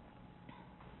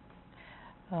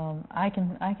I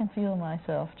can feel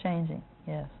myself changing.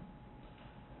 Yes.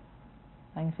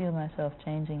 I can feel myself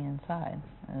changing inside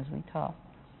as we talk.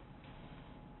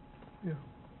 Yeah.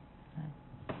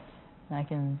 And I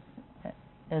can,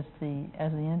 as the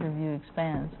interview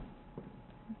expands,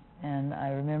 and I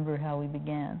remember how we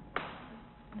began,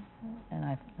 and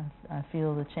I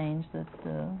feel the change that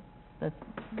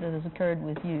has occurred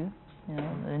with you. You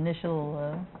know, the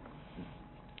initial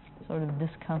sort of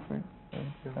discomfort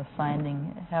of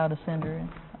finding how to center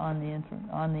on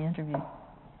the interview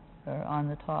or on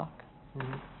the talk.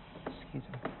 Mm-hmm. Excuse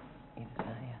me. Either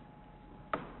side, yeah.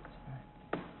 It's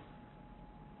fine.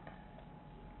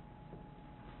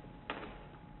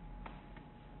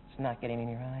 It's not getting in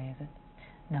your eye, is it?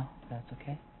 No. That's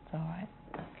okay? It's all right.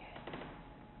 Okay.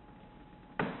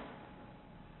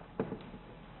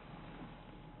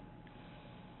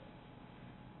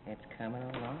 It's coming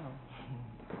along.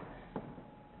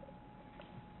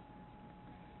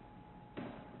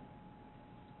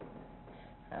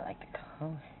 I like the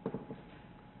color.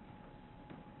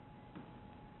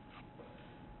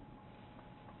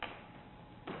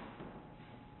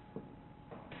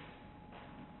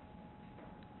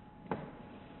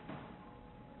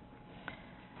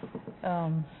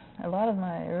 A lot of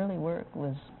my early work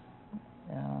was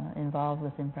involved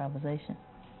with improvisation.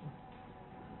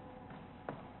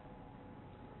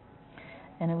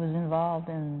 And it was involved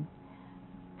in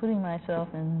putting myself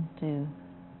into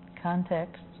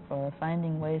contexts or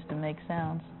finding ways to make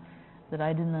sounds that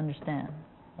I didn't understand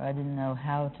or I didn't know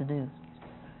how to do.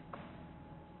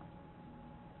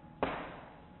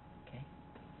 Okay.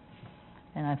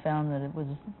 And I found that it was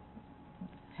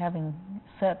having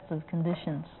sets of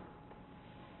conditions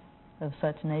of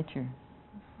such nature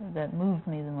that moved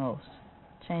me the most,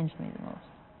 changed me the most.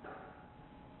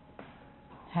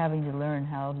 Having to learn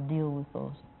how to deal with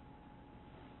those.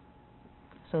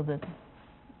 So that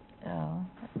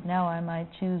now I might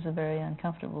choose a very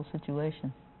uncomfortable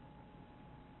situation.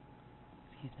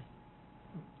 Excuse me.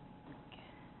 Okay.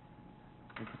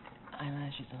 With the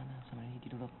eyelashes on now, so I need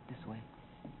you to look this way.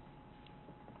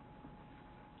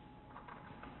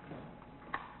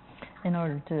 In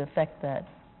order to affect that,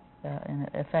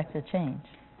 affect a change.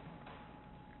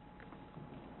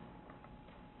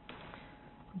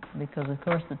 Because of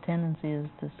course the tendency is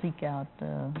to seek out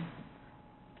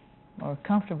more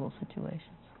comfortable situations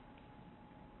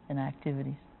and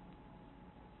activities.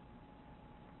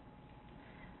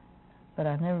 But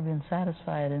I've never been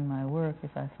satisfied in my work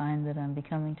if I find that I'm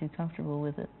becoming too comfortable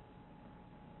with it.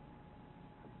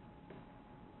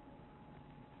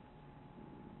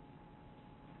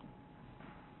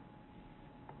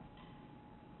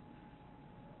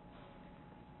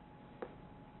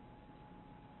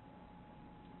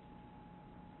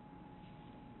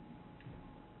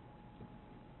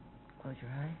 Close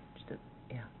your eye.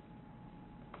 Yeah.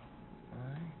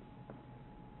 Eye.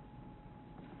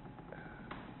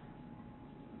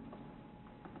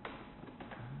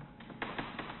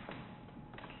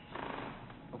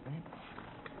 Open it.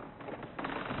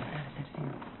 How does that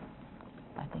feel?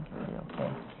 I think it'll be okay.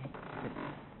 Okay. Good.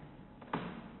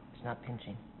 It's not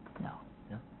pinching. No.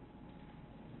 No?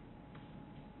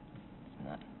 It's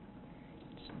not.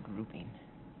 It's grouping.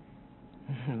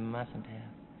 Mustn't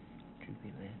have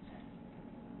droopy lids.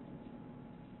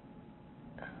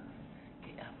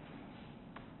 Okay, up.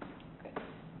 Good.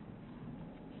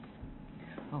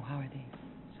 Oh, how are these?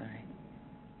 Sorry.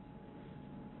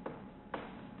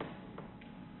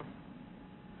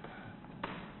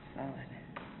 Solid.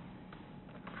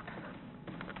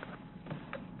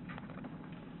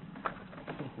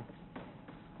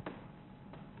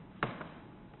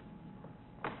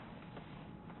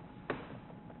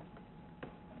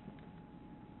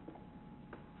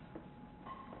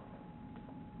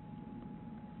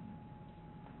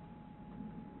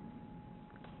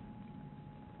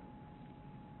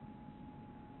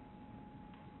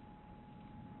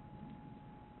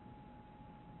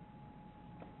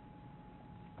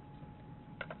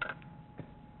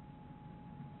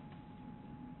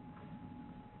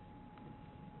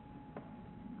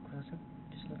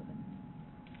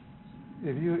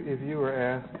 If you were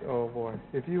asked, oh boy,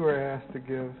 if you were asked to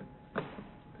give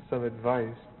some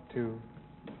advice to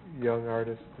young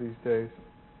artists these days,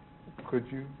 could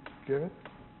you give it?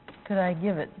 Could I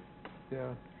give it?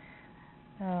 Yeah.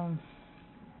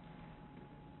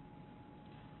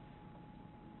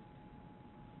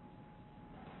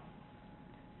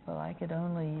 Well, I could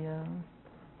only.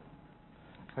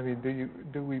 I mean,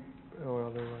 do we? Oh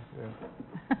well, never mind.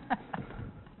 Yeah.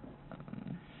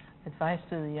 Advice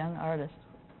to the young artist.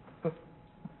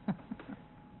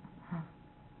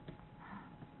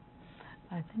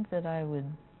 I think that I'd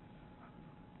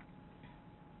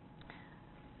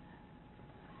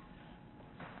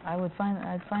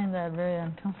find that very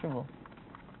uncomfortable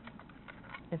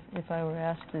if I were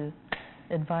asked to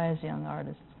advise young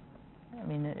artists. I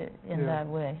mean, in that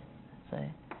way,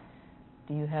 say,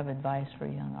 do you have advice for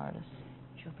young artists?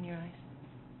 Did you open your eyes?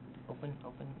 Open,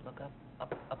 look up.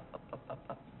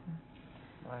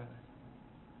 Marvelous.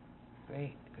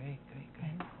 Great.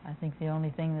 I think the only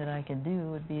thing that I could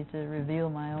do would be to reveal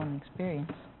my own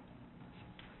experience.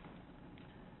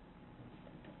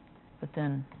 But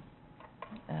then,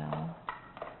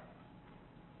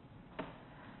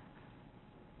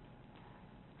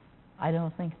 I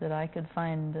don't think that I could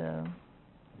find.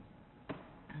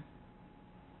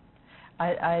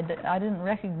 I didn't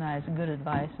recognize good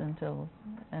advice until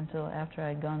after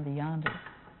I'd gone beyond it.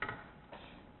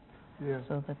 Yeah.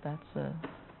 So that's. I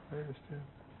understand.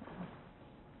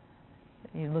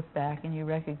 You look back and you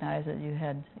recognize that you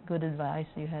had good advice,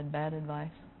 you had bad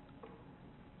advice.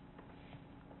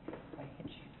 If I hit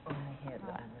you on the head,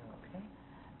 let me know, okay?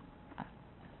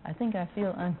 I think I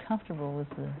feel uncomfortable with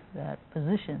that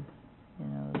position,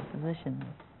 the position.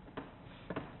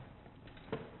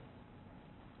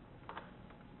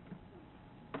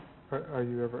 Are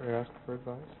you ever asked for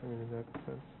advice? I mean, in that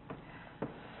sense.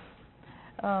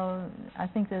 I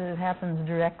think that it happens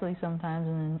directly sometimes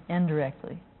and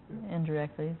indirectly. Yeah.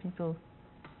 Indirectly, people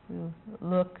who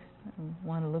look and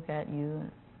want to look at you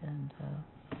and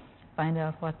find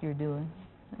out what you're doing,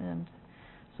 and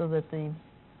so that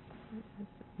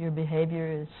your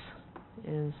behavior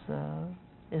is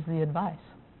the advice,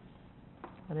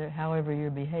 however you're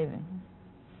behaving.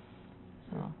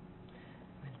 So. I'm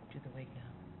going to do the wig now.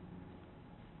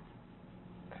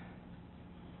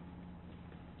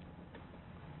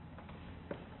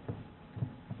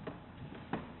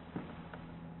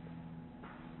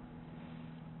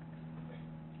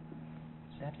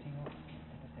 Does that feel?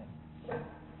 Okay.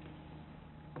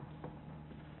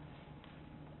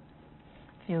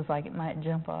 Feels like it might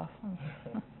jump off.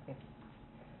 Up,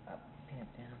 pin it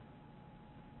down.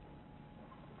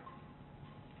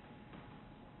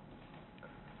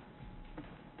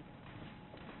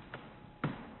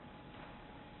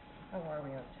 How are we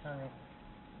on time?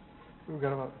 We've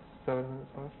got about 7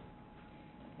 minutes left.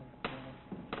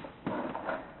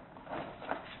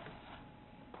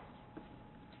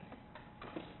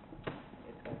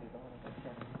 It's going to be longer than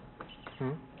 7 minutes.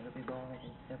 Hmm? It'll be longer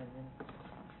than 7 minutes.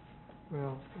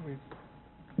 Well, we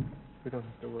don't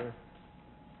have to worry.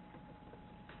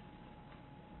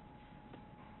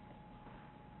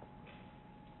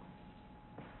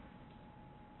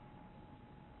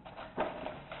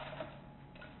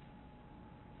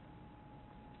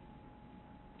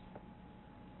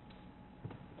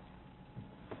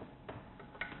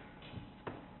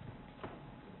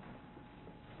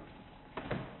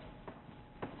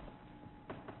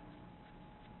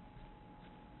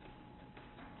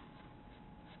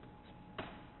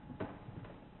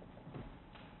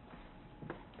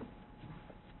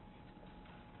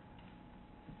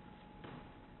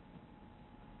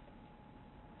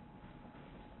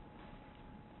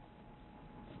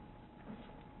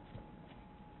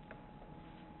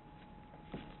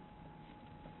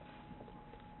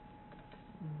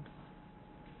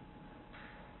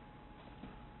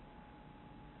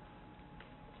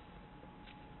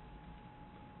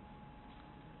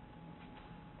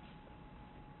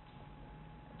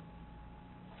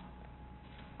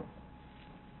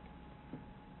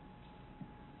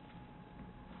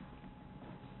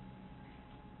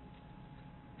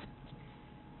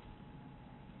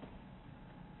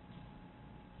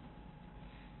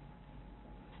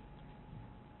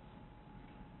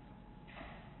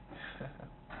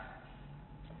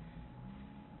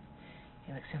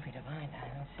 You look simply divine,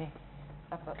 darling. Let's see.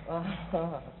 Up.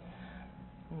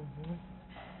 Mm-hmm.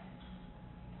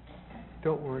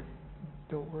 Don't worry.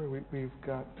 We've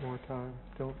got more time.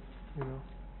 Don't, it's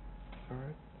all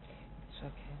right. It's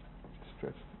okay.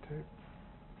 Stretch the tape.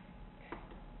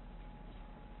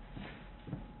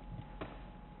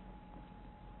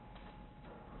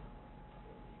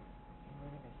 You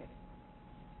really make it.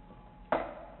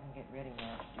 get ready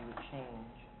now to do a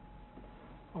change.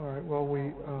 All right, well,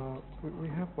 we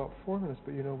have about 4 minutes,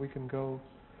 but you know, we can go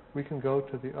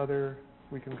to the other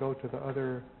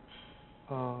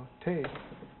tape,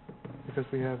 because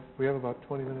we have about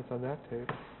 20 minutes on that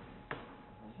tape.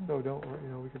 So don't worry, you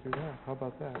know, we could do that. How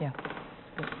about that? Yeah.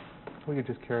 We could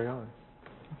just carry on.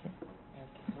 Okay,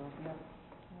 Okay. so we have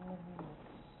 4 minutes.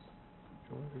 If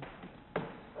you want to.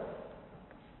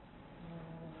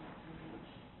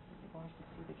 He wants to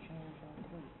see the change on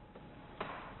tape.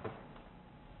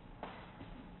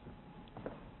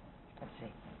 Let's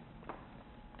see.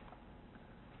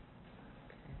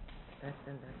 Okay. That's.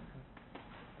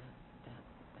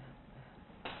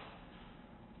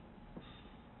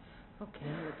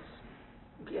 Okay,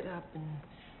 let's get up and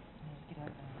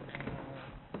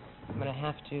I'm gonna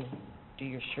have to do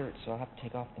your shirt, so I'll have to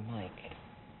take off the mic.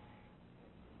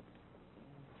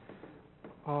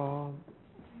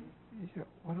 Yeah,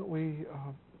 why don't we,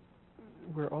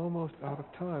 we're almost out of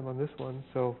time on this one,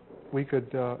 so we could,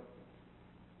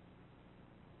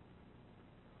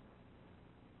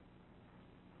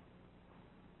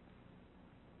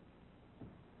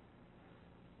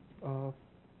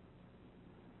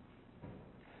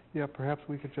 yeah, perhaps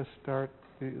we could just start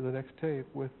the next tape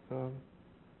with that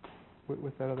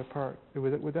other part.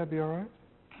 Would that be all right?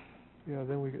 Yeah,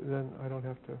 then I don't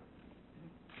have to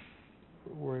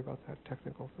worry about that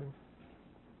technical thing.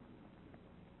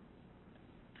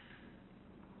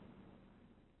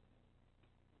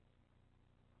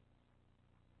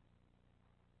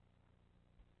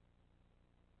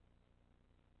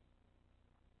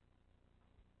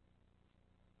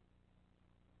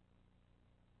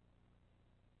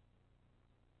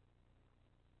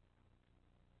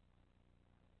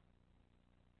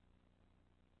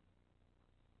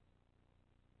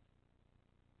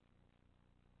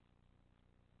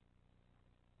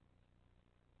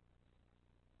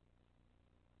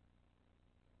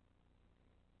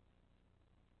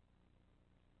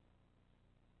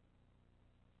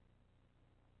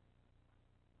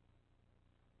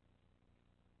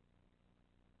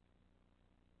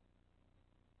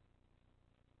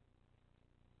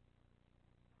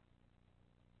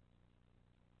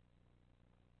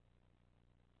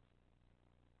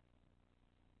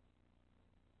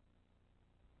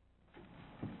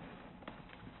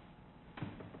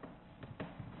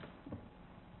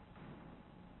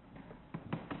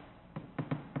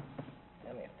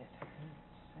 Tell me if this hurts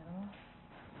at all.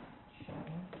 Sure.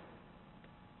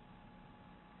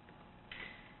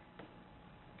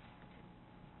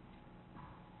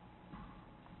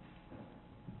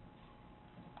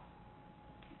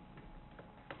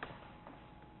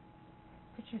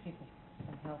 Could you give me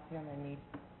some help here? I'm gonna need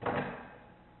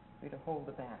you to hold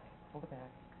the back of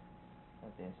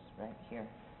this right here.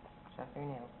 Sharpen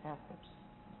your nails, half lips.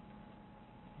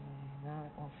 Now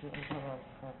it won't feel until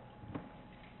I'll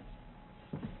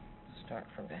start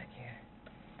from back here.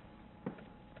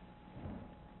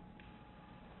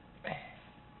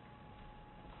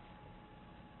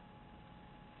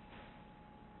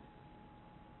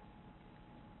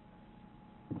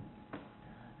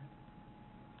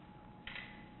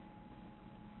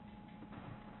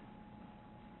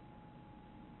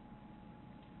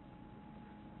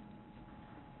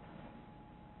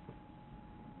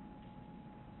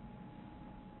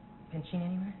 Pinching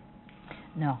anywhere?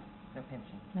 No. No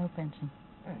pinching. No pinching.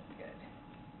 Good.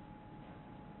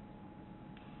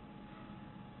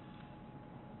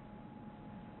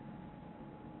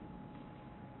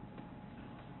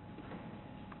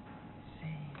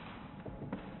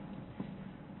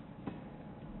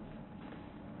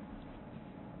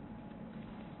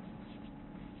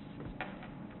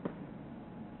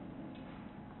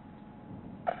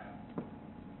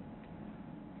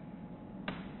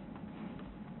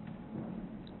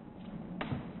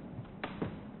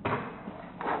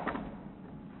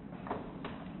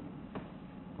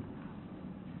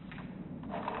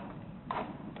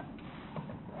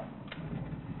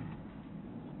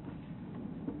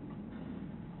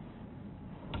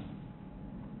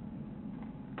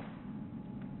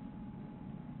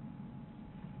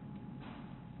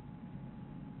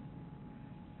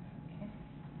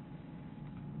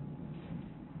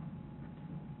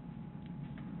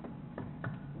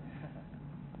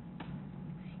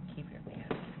 Keep your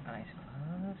eyes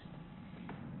closed.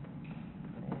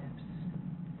 Lips.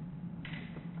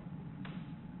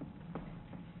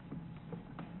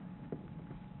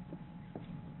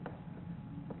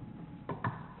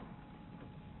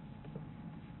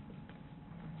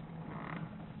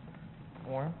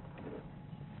 Warm?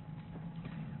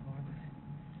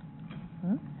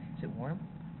 Hmm? Is it warm?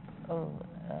 Oh,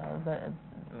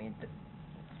 I mean,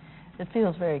 It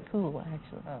feels very cool,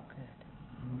 actually. Oh, good.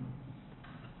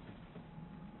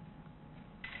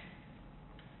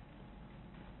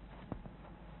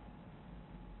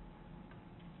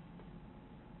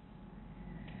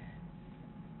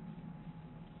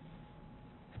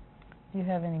 Do you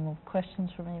have any more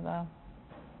questions for me, Bob?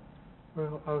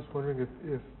 Well, I was wondering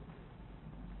if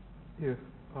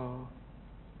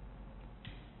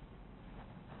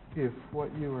what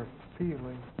you are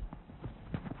feeling,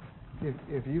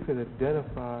 if you could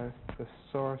identify the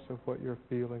source of what you're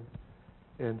feeling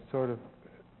and sort of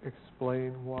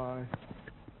explain why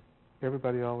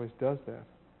everybody always does that.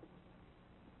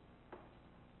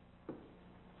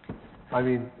 I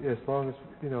mean, as long as,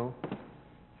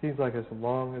 seems like as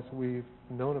long as we've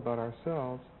known about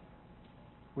ourselves,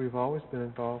 we've always been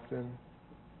involved in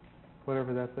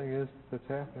whatever that thing is that's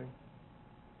happening.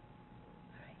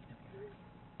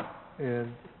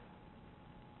 And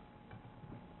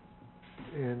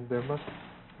there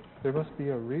must be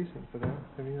a reason for that.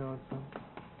 I mean,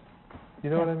 you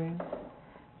know what I mean?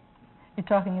 You're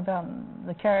talking about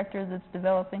the character that's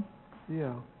developing?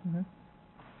 Yeah. Mm-hmm.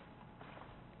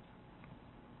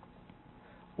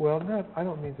 Well, I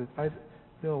don't mean to. I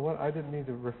didn't mean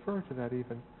to refer to that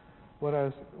even. What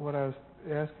I was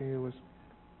asking you was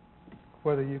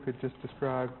whether you could just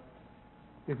describe,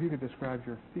 if you could describe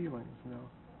your feelings now.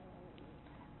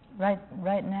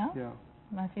 Right now? Yeah.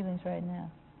 My feelings right now.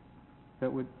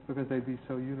 That would, because they'd be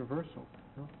so universal.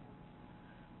 No?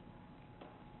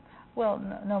 Well,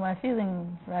 no, my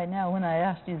feeling right now, when I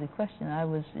asked you the question, I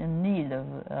was in need of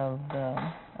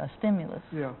a stimulus.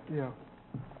 Yeah, yeah.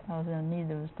 I was in need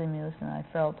of a stimulus, and I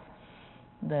felt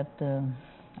that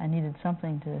I needed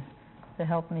something to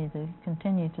help me to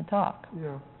continue to talk.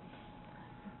 Yeah.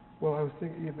 Well, I was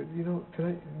thinking, yeah, but do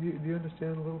you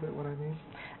understand a little bit what I mean?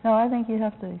 No, I think you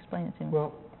have to explain it to me.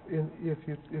 Well,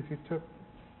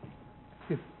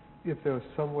 if there was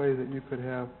some way that you could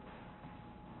have,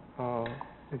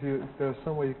 if there was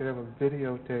some way you could have a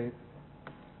videotape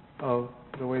of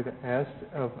the way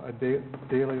of a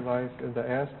daily life in the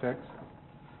Aztecs,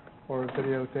 or a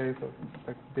videotape of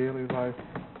like daily life,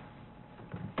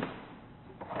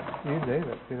 you name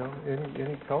it,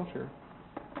 any culture,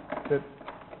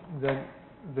 then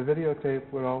the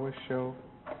videotape would always show.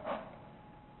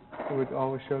 It would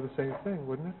always show the same thing,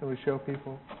 wouldn't it? It would show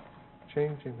people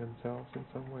changing themselves in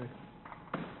some way.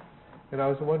 And I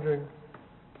was wondering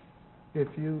if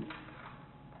you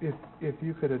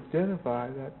could identify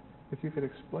that, if you could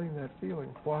explain that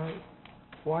feeling.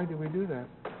 Why do we do that?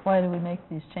 Why do we make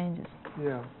these changes?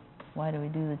 Yeah. Why do we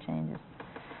do the changes?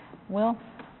 Well,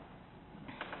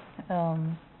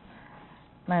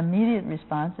 my immediate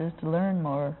response is to learn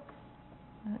more,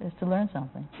 is to learn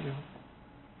something, Yeah.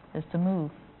 is to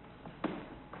move,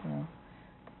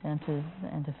 and to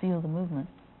feel the movement.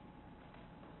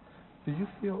 Do you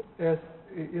feel, as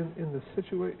in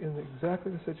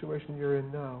exactly the situation you're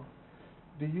in now,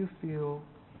 do you feel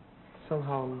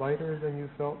somehow lighter than you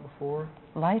felt before?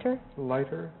 Lighter?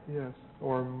 Lighter, yes,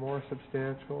 or more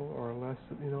substantial, or less.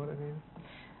 You know what I mean?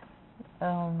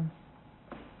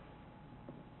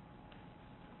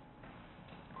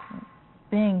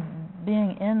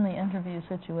 Being in the interview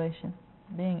situation,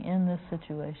 being in this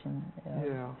situation,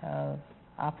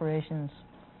 operations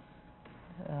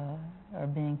are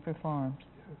being performed.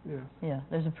 Yes. Yeah,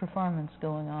 there's a performance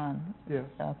going on. Yes.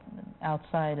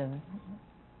 Outside of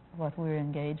what we're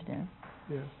engaged in.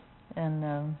 Yes. And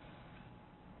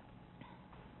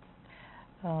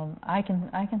I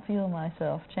can feel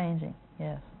myself changing.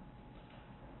 Yes.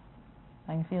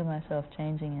 I can feel myself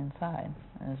changing inside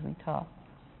as we talk.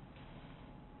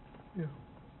 Yeah.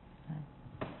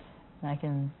 And I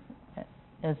can,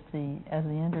 as the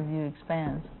interview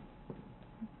expands,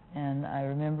 and I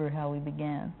remember how we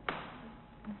began,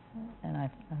 and I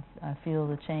feel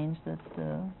the change that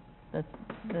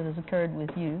has occurred with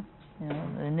you.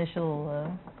 The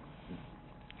initial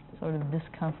sort of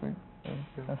discomfort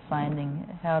of finding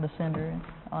how to center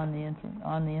on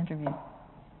the interview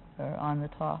or on the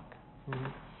talk.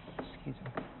 Mm-hmm. Excuse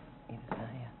me. Either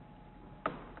side, yeah.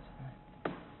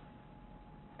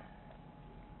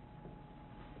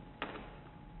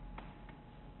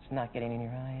 It's not getting in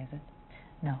your eye, is it?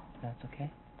 No. That's okay?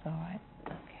 It's all right.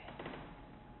 Okay.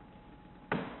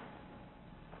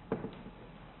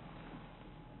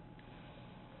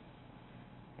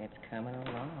 It's coming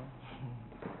along.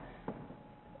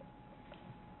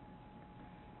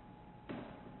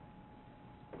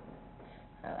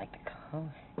 I like the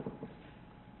color.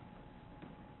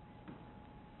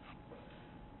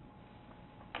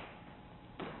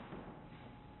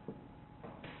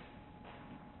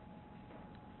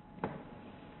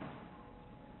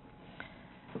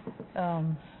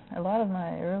 A lot of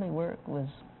my early work was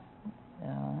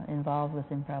involved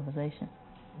with improvisation.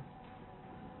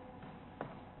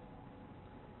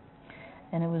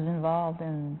 And it was involved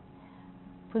in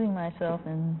putting myself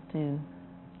into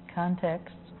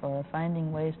contexts or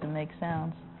finding ways to make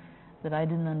sounds that I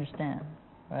didn't understand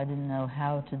or I didn't know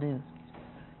how to do.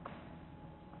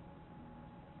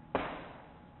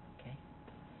 Okay.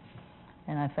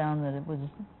 And I found that it was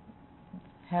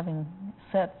having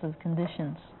sets of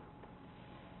conditions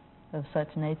of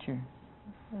such nature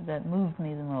that moved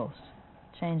me the most,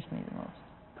 changed me the most.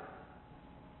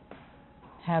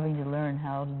 Having to learn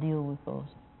how to deal with those.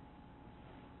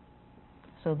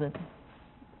 So that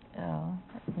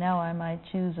now I might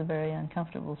choose a very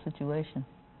uncomfortable situation.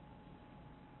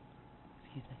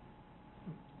 Excuse me.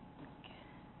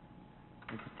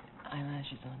 With the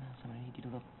eyelashes on now, so I need you to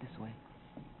look this way.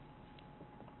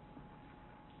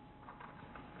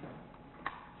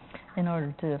 In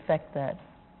order to affect that,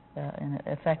 and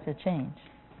affect a change.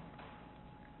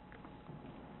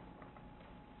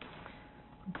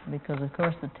 Because of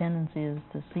course the tendency is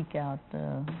to seek out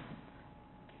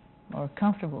more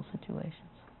comfortable situations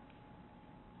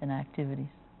and activities.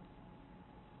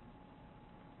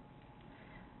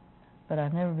 But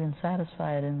I've never been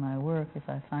satisfied in my work if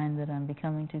I find that I'm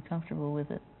becoming too comfortable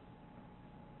with it.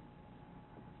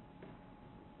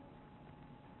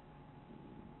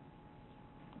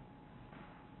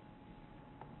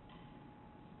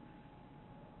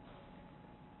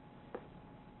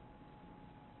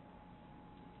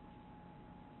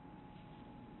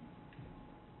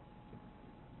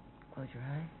 Close your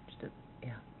eye. Just a,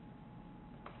 yeah.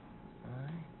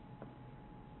 Eye.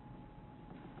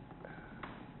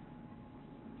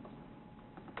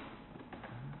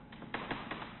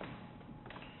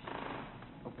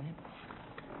 Open it.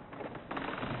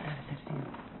 How does that feel?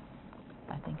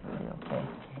 I think it'll be okay.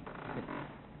 Okay. Good.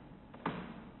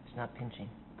 It's not pinching.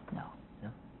 No. No.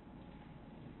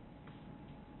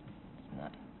 It's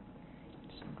not.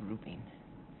 It's grouping.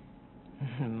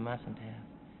 Mustn't have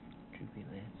droopy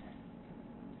lids.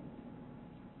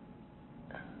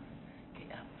 Okay,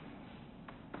 up.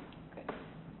 Good.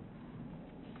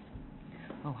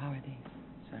 Oh, how are these?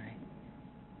 Sorry.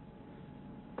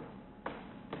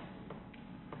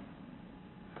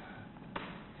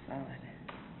 Solid.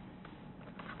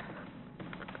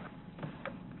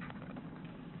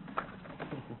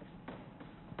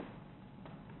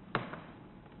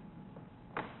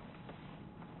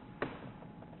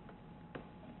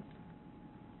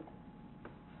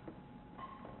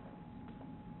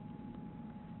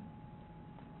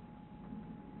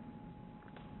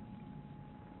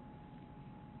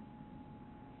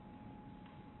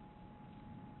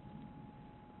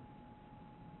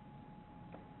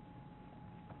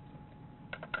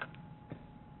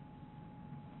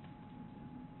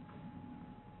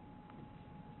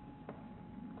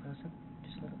 Closer,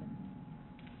 just a little bit.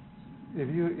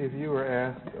 If you were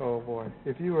asked, oh boy,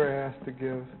 if you were asked to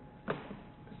give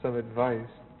some advice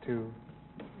to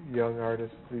young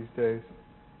artists these days,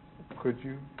 could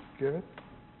you give it?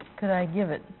 Could I give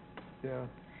it? Yeah.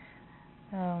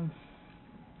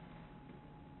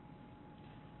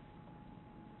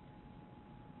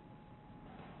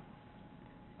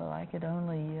 Well, I could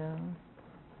only.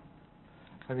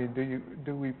 I mean,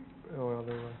 do we? Oh well,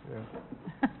 never mind. Yeah.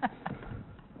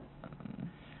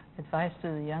 Advice to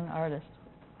the young artist.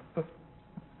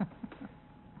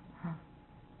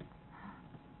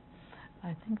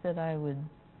 I think that I would.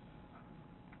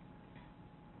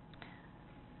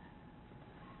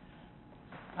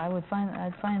 I'd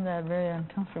find that very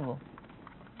uncomfortable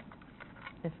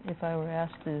if I were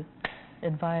asked to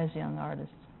advise young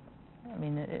artists. I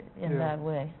mean, in that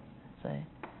way, say,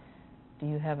 do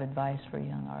you have advice for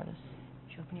young artists?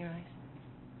 Would you open your eyes?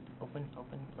 Open,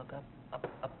 look up.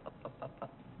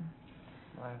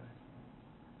 Marvelous.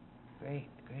 Great.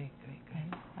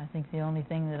 I think the only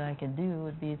thing that I could do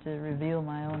would be to reveal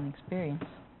my own experience.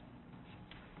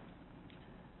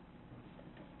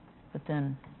 But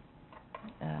then,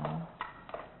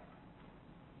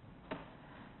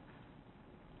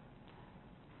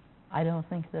 I don't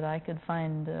think that I could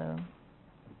find.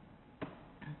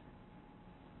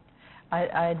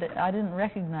 I didn't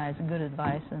recognize good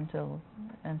advice until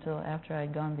after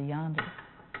I'd gone beyond it.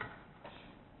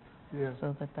 Yeah.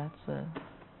 So that's. I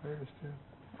understand.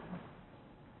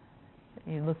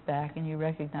 You look back and you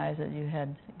recognize that you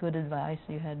had good advice,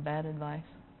 you had bad advice.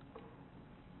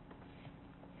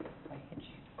 If I hit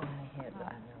you on the head,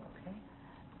 let me know, okay?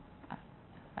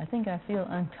 I think I feel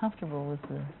uncomfortable with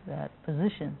that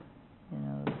position,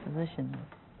 the position.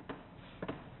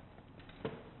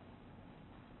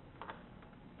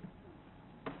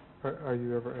 Are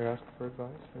you ever asked for advice?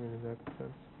 I mean, in that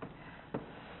sense.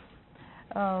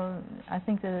 I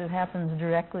think that it happens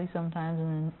directly sometimes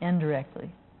and indirectly.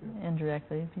 Yeah.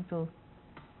 Indirectly, people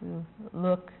who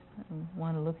look,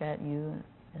 want to look at you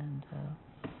and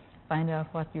find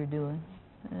out what you're doing,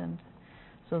 and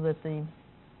so that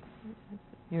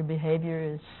your behavior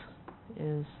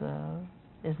is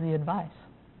the advice,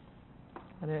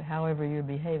 however you're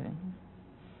behaving.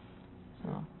 So.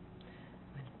 I'm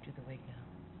going to do the wake now.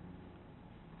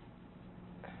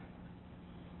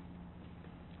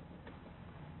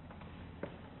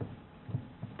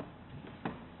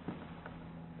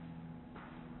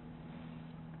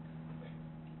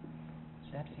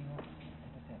 Does that feel?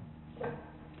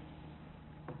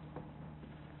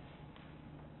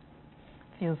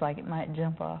 Feels like it might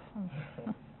jump off.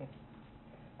 Up,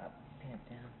 pin it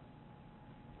down.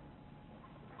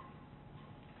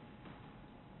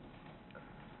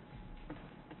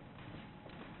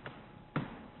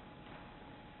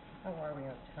 How are we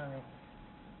on time?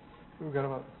 We've got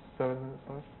about 7 minutes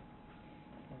left.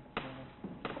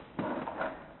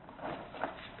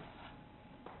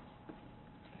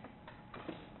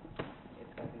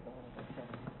 It's going to be longer than 7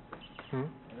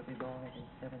 minutes. It'll be longer than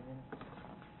 7 minutes.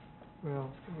 Well,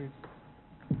 we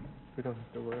don't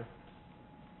have to worry.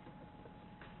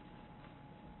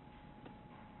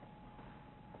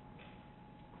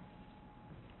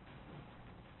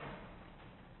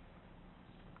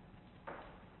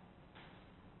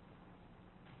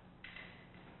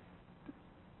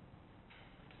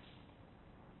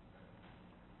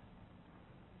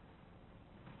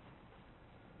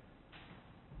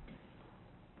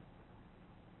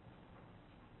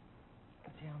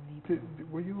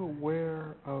 Were you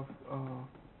aware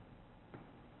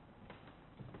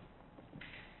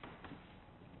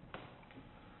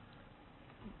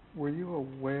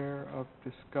of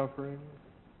discovering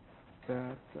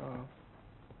that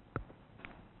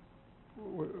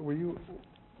were you, I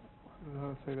don't know how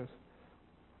to say this.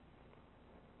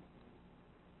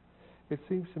 It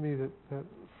seems to me that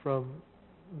from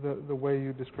the way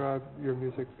you described your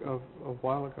music of a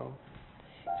while ago,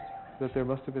 that there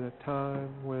must have been a time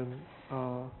when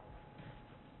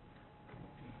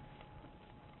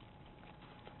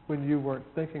you weren't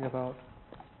thinking about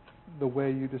the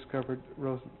way you described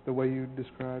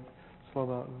Slow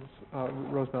Mountains,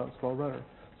 Rose Mountain Slow Runner.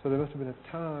 So there must have been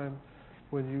a time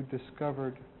when you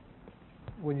discovered,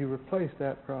 when you replaced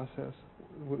that process,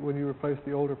 when you replaced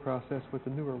the older process with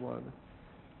the newer one.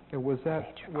 And was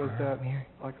that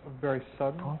like a very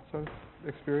sudden sort of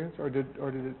experience, or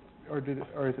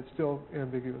is it still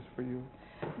ambiguous for you?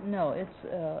 No,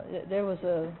 there was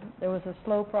a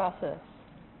slow process.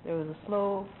 There was a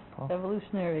slow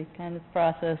evolutionary kind of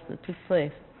process that took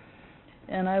place,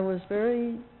 and I was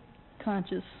very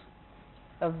conscious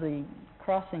of the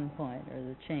crossing point or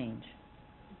the change.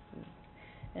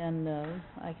 And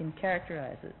I can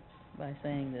characterize it by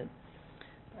saying that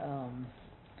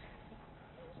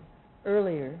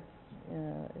earlier,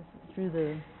 through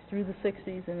the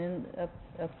 60s and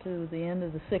up to the end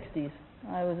of the 60s,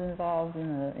 I was involved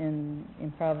in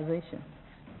improvisation,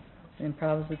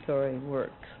 improvisatory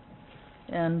works,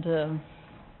 and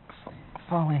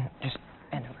Pauline, just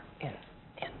bend over, in,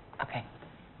 okay.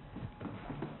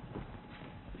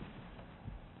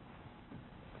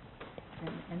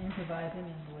 And improvising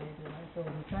in the way that I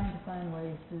was trying to find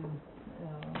ways to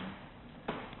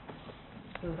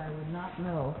so that I would not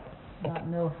know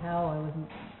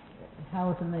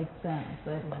how to make sense,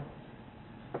 but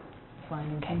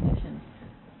finding conditions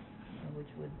which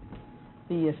would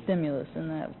be a stimulus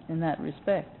in that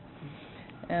respect.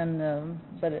 And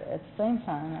but at the same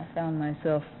time, I found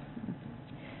myself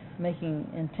making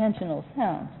intentional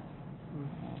sounds.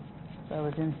 So I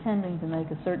was intending to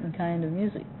make a certain kind of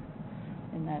music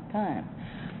in that time.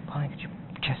 Pauline, get your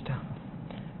chest down.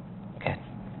 Good.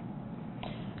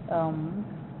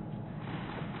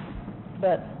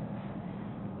 But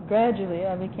gradually,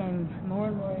 I became more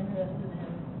and more interested in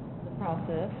the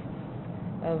process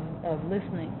of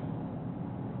listening,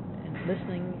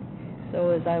 so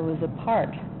as I was a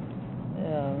part,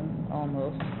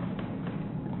 almost.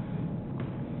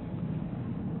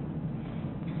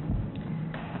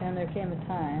 And there came a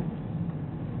time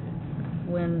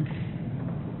when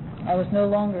I was no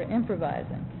longer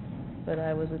improvising, but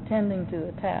I was attending to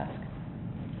a task.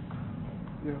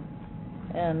 Yeah.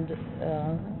 And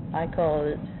I call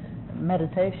it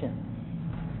meditation,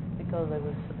 because I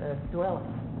was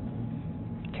dwelling.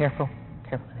 Careful.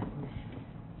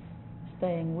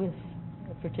 Staying with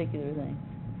a particular thing.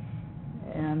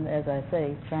 And as I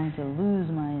say, trying to lose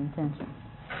my intention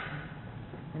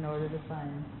in order to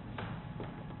find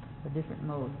a different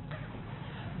mode.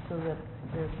 so that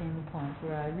there came a point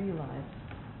where I realized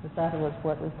that that was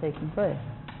what was taking place,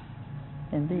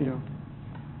 indeed. Yeah.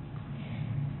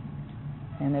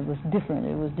 And it was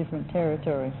different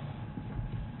territory.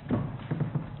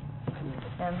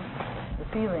 And the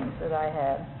feelings that I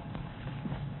had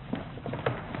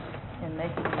in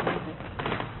making the music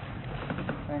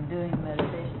or in doing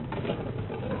meditation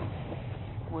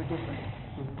were different.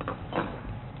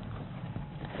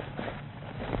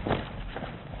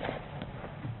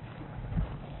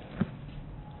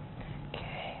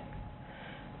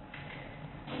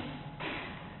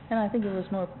 And I think it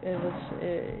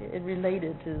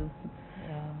related to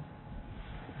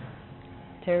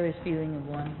Terry's feeling of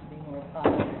wanting to be more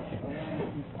positive, or wanting to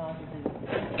be positive.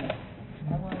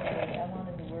 I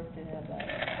wanted the work to have that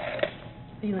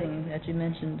feeling that you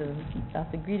mentioned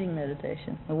about the greeting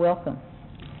meditation, a welcome.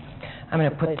 I'm going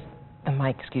to put the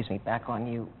mic, back on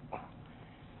you.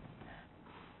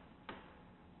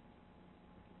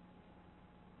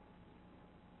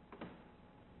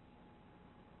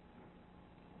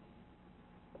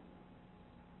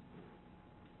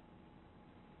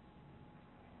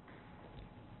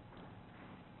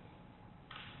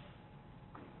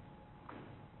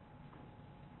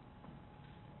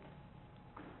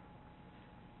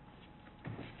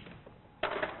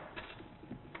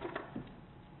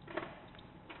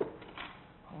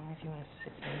 If you want to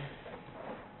sit down.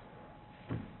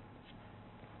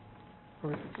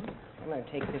 I'm going to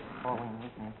take this Pauline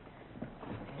with me.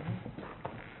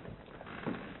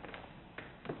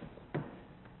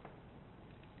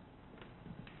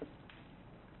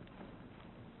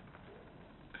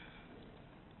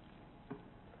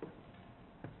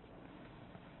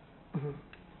 Okay.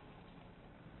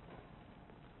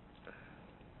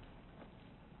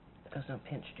 Those don't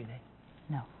pinch, do they?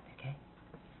 No. Okay.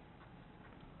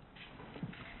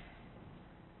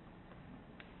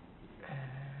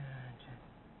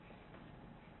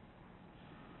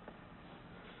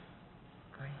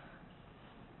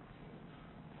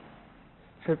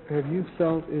 Have you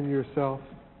felt in yourself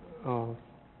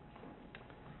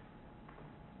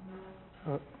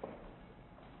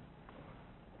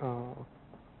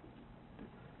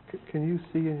can you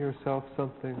see in yourself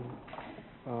something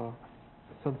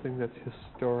that's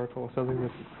historical, something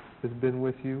that's been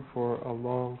with you for a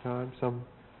long time,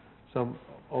 some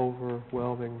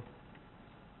overwhelming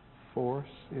force,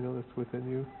 that's within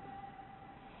you?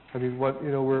 I mean,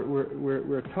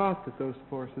 we're taught that those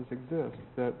forces exist,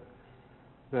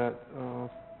 that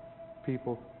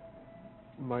people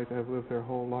might have lived their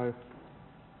whole life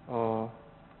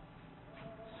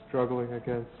struggling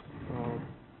against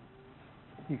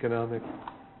economic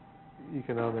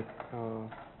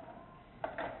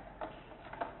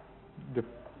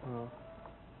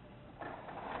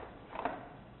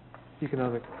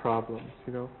problems, I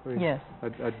mean, Yes.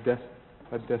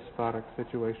 a despotic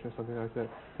situation or something like that,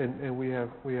 and we have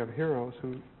heroes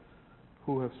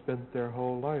who have spent their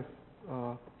whole life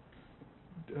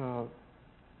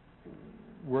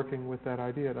working with that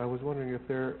idea. And I was wondering if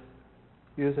there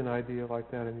is an idea like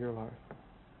that in your life.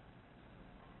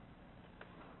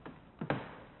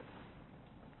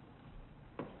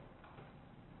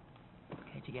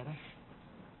 Okay, together.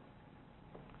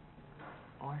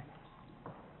 Or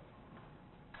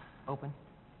open.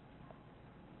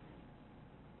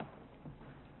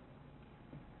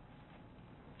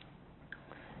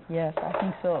 Yes, I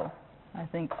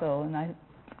think so, and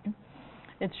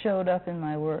it showed up in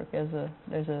my work as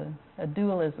there's a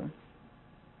dualism.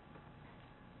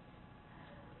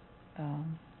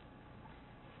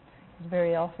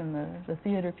 Very often the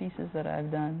theater pieces that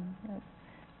I've done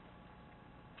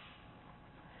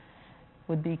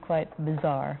would be quite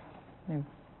bizarre. There are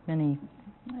many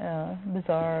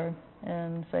bizarre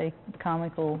and, say,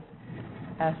 comical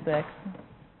aspects,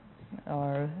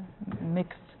 or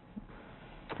mixed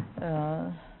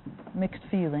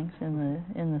feelings in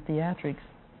the theatrics,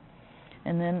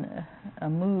 and then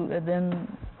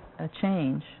a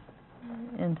change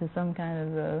into some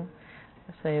kind of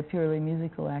say a purely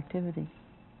musical activity,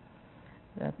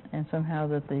 and somehow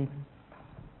that the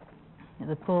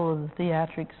pull of the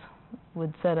theatrics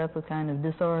would set up a kind of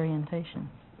disorientation,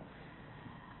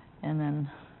 and then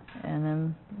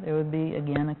there would be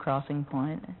again a crossing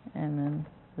point, and then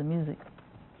the music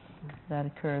that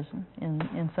occurs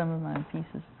in some of my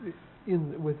pieces.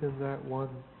 Within that one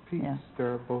piece, yeah.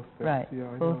 There are both things. Right, yeah,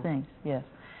 I both know. things, yes.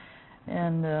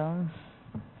 And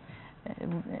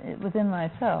within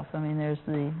myself, I mean, there's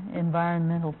the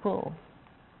environmental pull.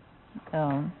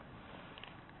 You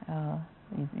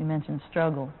mentioned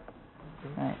struggle,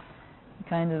 Okay. right?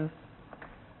 Kind of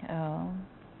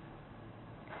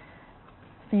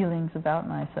feelings about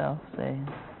myself, say,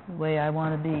 the way I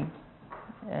want to be,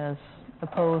 as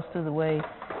opposed to the way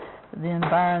the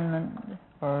environment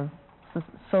or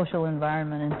social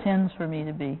environment intends for me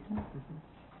to be,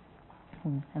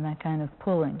 and that kind of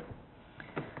pulling.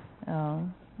 I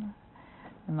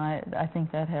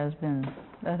think that has been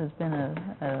a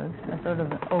sort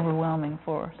of an overwhelming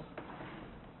force.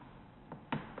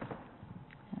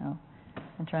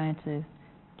 And trying to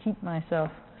keep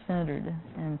myself centered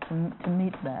and to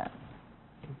meet that.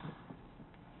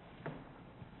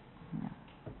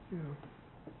 Yeah.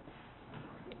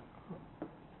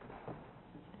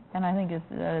 And I think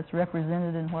it's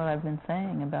represented in what I've been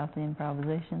saying about the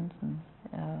improvisations and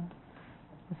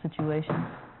the situations.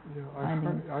 Yeah,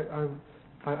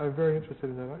 I'm very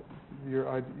interested in that.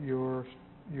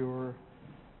 Your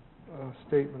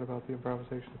statement about the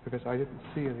improvisations, because I didn't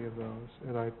see any of those,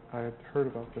 and I had heard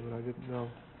about them, and I didn't know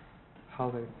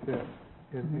how they fit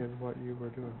in what you were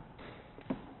doing.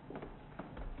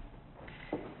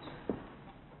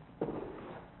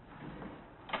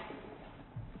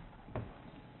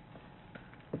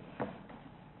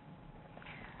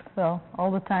 Well,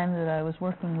 all the time that I was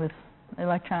working with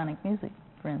electronic music,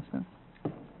 for instance,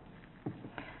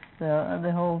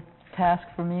 the whole task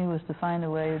for me was to find a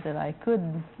way that I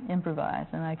could improvise,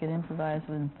 and I could improvise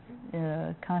with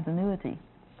continuity.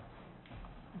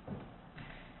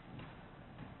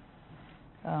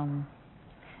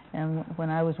 And when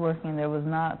I was working, there was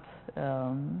not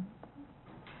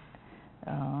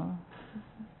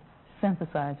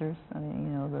synthesizers. I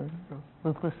mean, the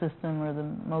loopless system or the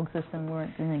Moog system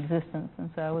weren't in existence, and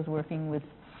so I was working with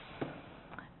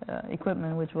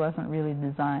equipment which wasn't really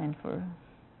designed for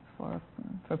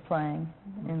playing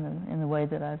in the way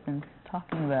that I've been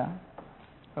talking about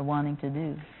or wanted to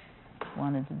do.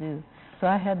 So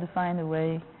I had to find a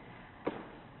way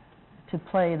to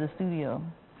play the studio,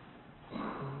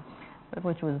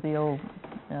 which was the old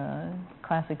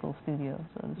classical studio,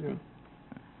 so to speak.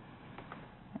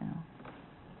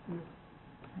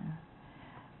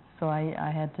 So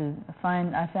I had to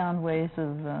I found ways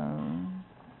of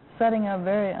setting up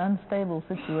very unstable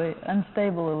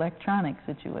electronic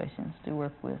situations to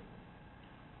work with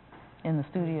in the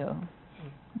studio,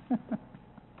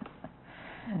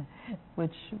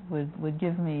 which would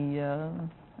give me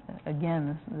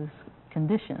again this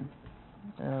condition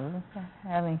of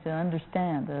having to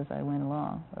understand as I went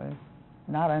along, or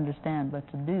not understand but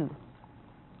to do.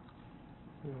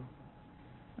 Yeah.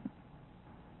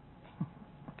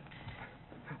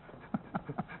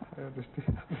 I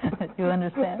understand. You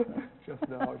understand? Just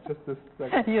now, just this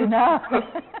second. You know?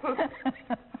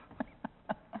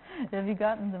 Have you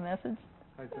gotten the message?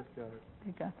 I just got it.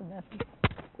 You got the message.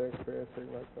 Thanks for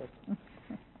answering my question.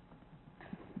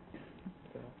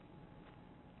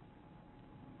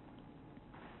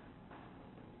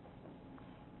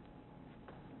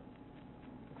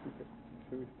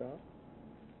 Should we stop?